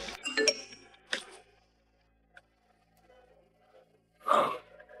系。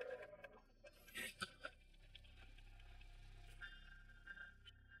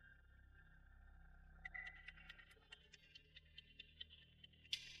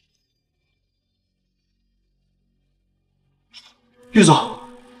玉总，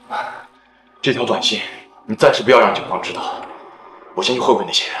这条短信你暂时不要让警方知道，我先去会会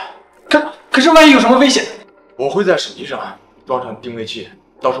那些人。可是万一有什么危险，我会在手机上装上定位器，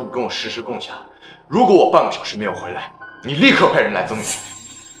到时候你跟我实时共享。如果我半个小时没有回来，你立刻派人来增援。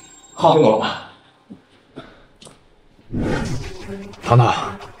好，听懂了吗？糖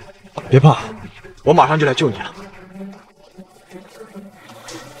糖，别怕，我马上就来救你了。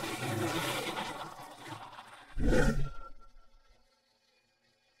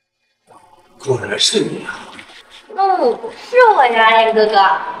果然是你啊！是我呀，严哥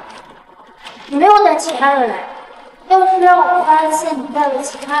哥。你没有带其他人来，要是让我发现你带了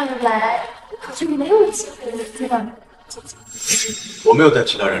其他人来，可就没有机会追到你姐姐。我没有带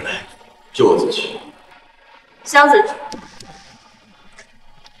其他人来，就我自己。箱子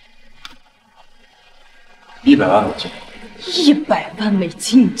里100万美金。100万美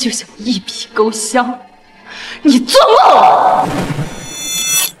金，你就想一笔勾销？你做梦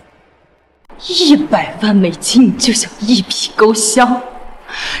！100万美金，你就想一笔勾销？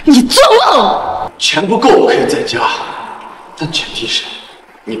你做梦！钱不够我可以再加，但前提是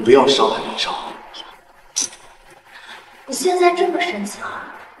你不要伤害林少。你现在这么生气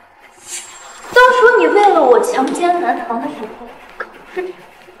啊？当初你为了我强奸南唐的时候，可不是这样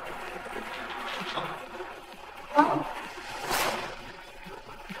啊？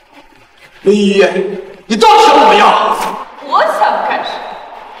林一，你到底想怎么样？我想干什么？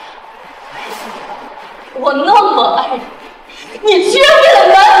我那么爱你，你居然为了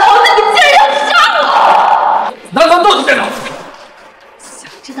南唐，那个贱人杀我！南唐到底在哪？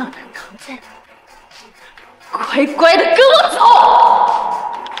想知道南唐在哪？乖乖的跟我走！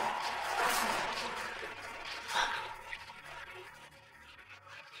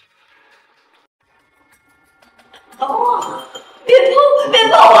别碰！别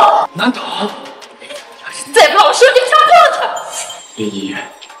碰我！南唐，要是再碰我手，就掐破它！林一，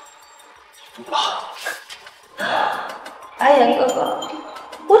服了。阿言哥哥，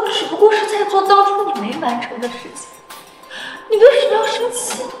我只不过是在做当初你没完成的事情，你为什么要生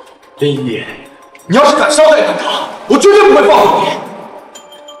气？林一，你要是敢伤害南唐，我绝对不会放过你。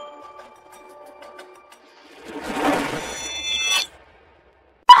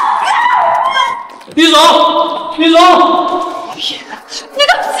于总，于总，你敢欺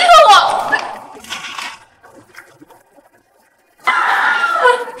负我！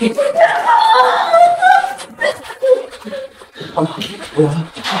唐唐，我来了。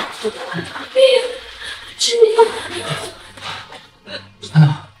安娜，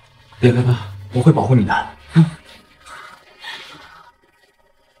别害怕，我会保护你的。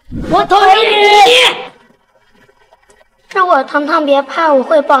我同意你。让我糖糖别怕，我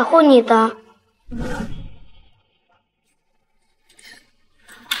会保护你的。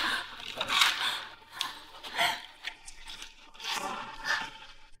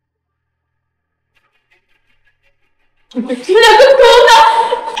你们这两个狗蛋，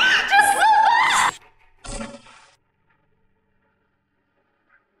去死吧！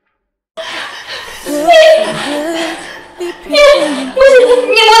你不行，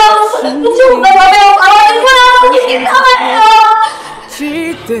你就在旁边玩玩，你看，你别看我。记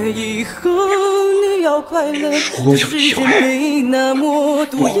得以后你要快乐，世界没那么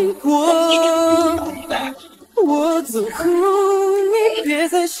多因果。我走后，你别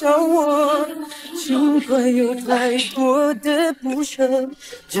再想我，尽管有太多的不舍，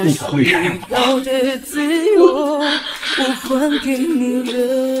这是你要的自由，我还给你了。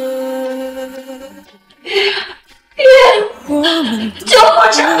我们救护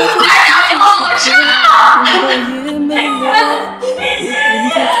车，快让救护车！谢谢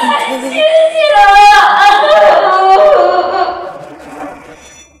了。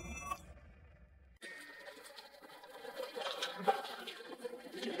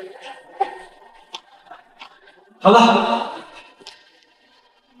好了，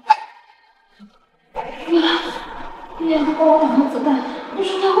你帮我挡上子弹，你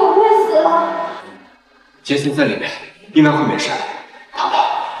说他会不会死了？杰森在里面，应该会没事。糖糖，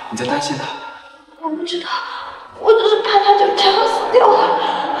你在担心他？我不知道，我只是怕他就这样死掉了。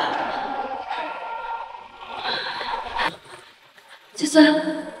杰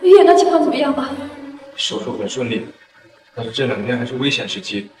森，于野的情况怎么样了？手术很顺利，但是这2天还是危险时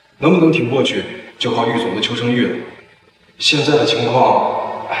期，能不能挺过去，就靠玉总的求生欲了。现在的情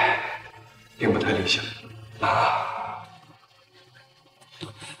况，并不太理想。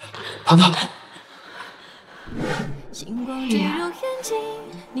糖糖。玉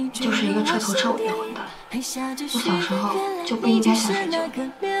言就是一个彻头彻尾的混蛋。我小时候就不应该下水救你，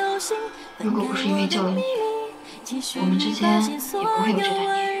如果不是因为救了你，我们之间也不会有这段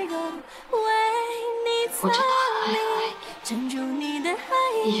孽缘。我真的很爱很爱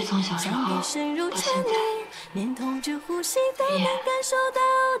你，一直从小时候到现在。玉言，快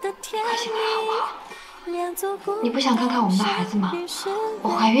醒来好不好？你不想看看我们的孩子吗？我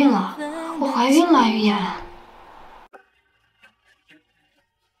怀孕了，我怀孕了，玉言。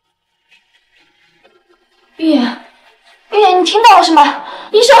玉言，玉言，你听到了什么？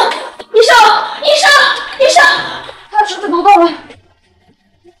医生，医生，医生，医生，他的手指头动了。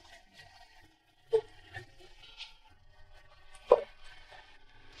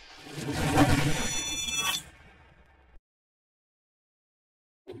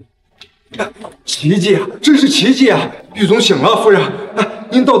奇迹啊，真是奇迹啊！玉总醒了，夫人。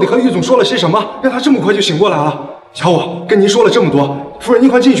您到底和玉总说了些什么，让他这么快就醒过来了？瞧我跟您说了这么多，夫人您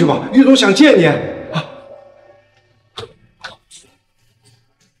快进去吧，玉总想见您。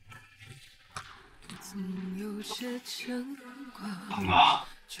糖糖，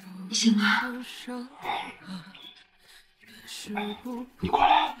你醒了。你过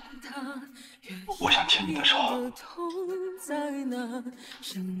来，我想牵你的手。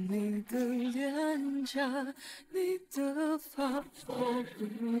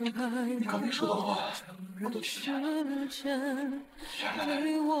你刚才说的话，我都听见了。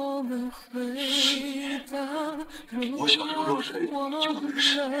原来我小时候落水就会是，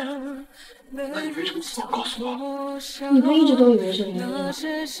那你为什么不告诉我？你不一直都以为是林一吗？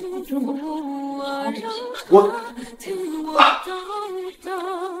如果不是，我早就信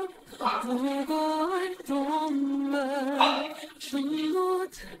了。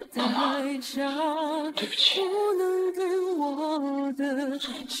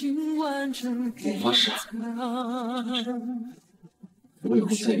对不起，我发誓，我以后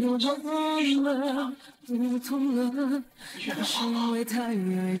再也不做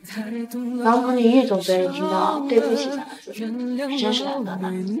当初你玉总被人听到对不起3个字，真是难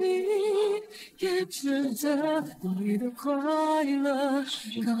得的。也值得你的快乐，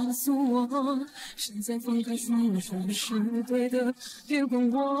告诉我，现在放开心是不是对的？别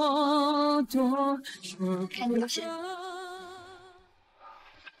管我多说。看你写。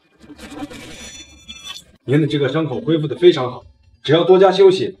您的这个伤口恢复的非常好，只要多加休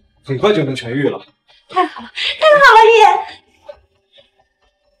息，很快就能痊愈了。太好了，太好了，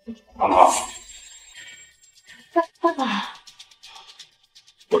爷！糖糖，爸爸，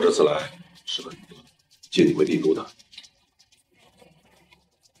我这次来是个借你为帝都的。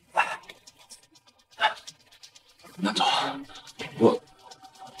南总，我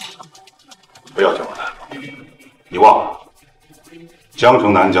不要叫我南总，你忘了，江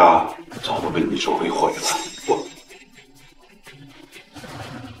城南家早都被你收为会了。我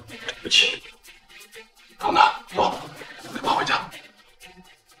对不起，糖糖，走，跟爸回家。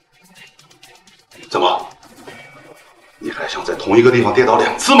怎么？你还想在同一个地方跌倒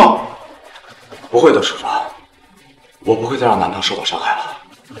2次吗？不会的，叔叔，我不会再让南唐受到伤害了。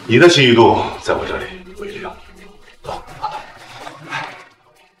你的信誉度在我这里为零。走，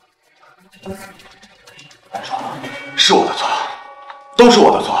南爽，是我的错，都是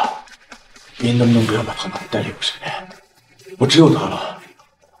我的错。您能不能不要把唐唐带离我身边？我只有他了。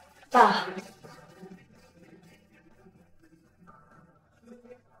爸。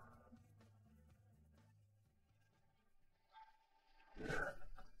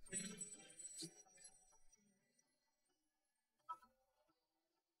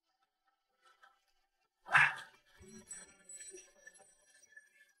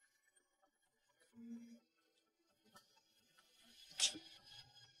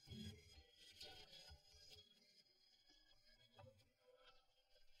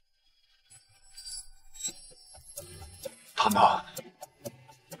糖糖，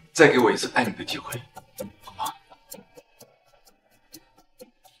再给我一次爱你的机会，好吗？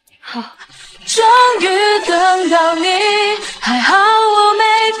好。终于等到你，还好我没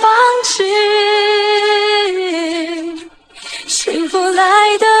放弃。幸福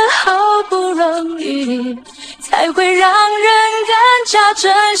来得好不容易，才会让人更加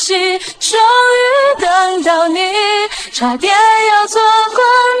珍惜。终于等到你，差点要错过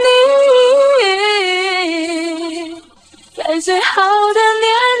你。在最好的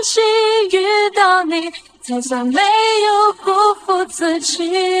年纪遇到你，才算没有辜负自己。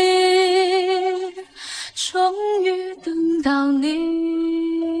终于等到你。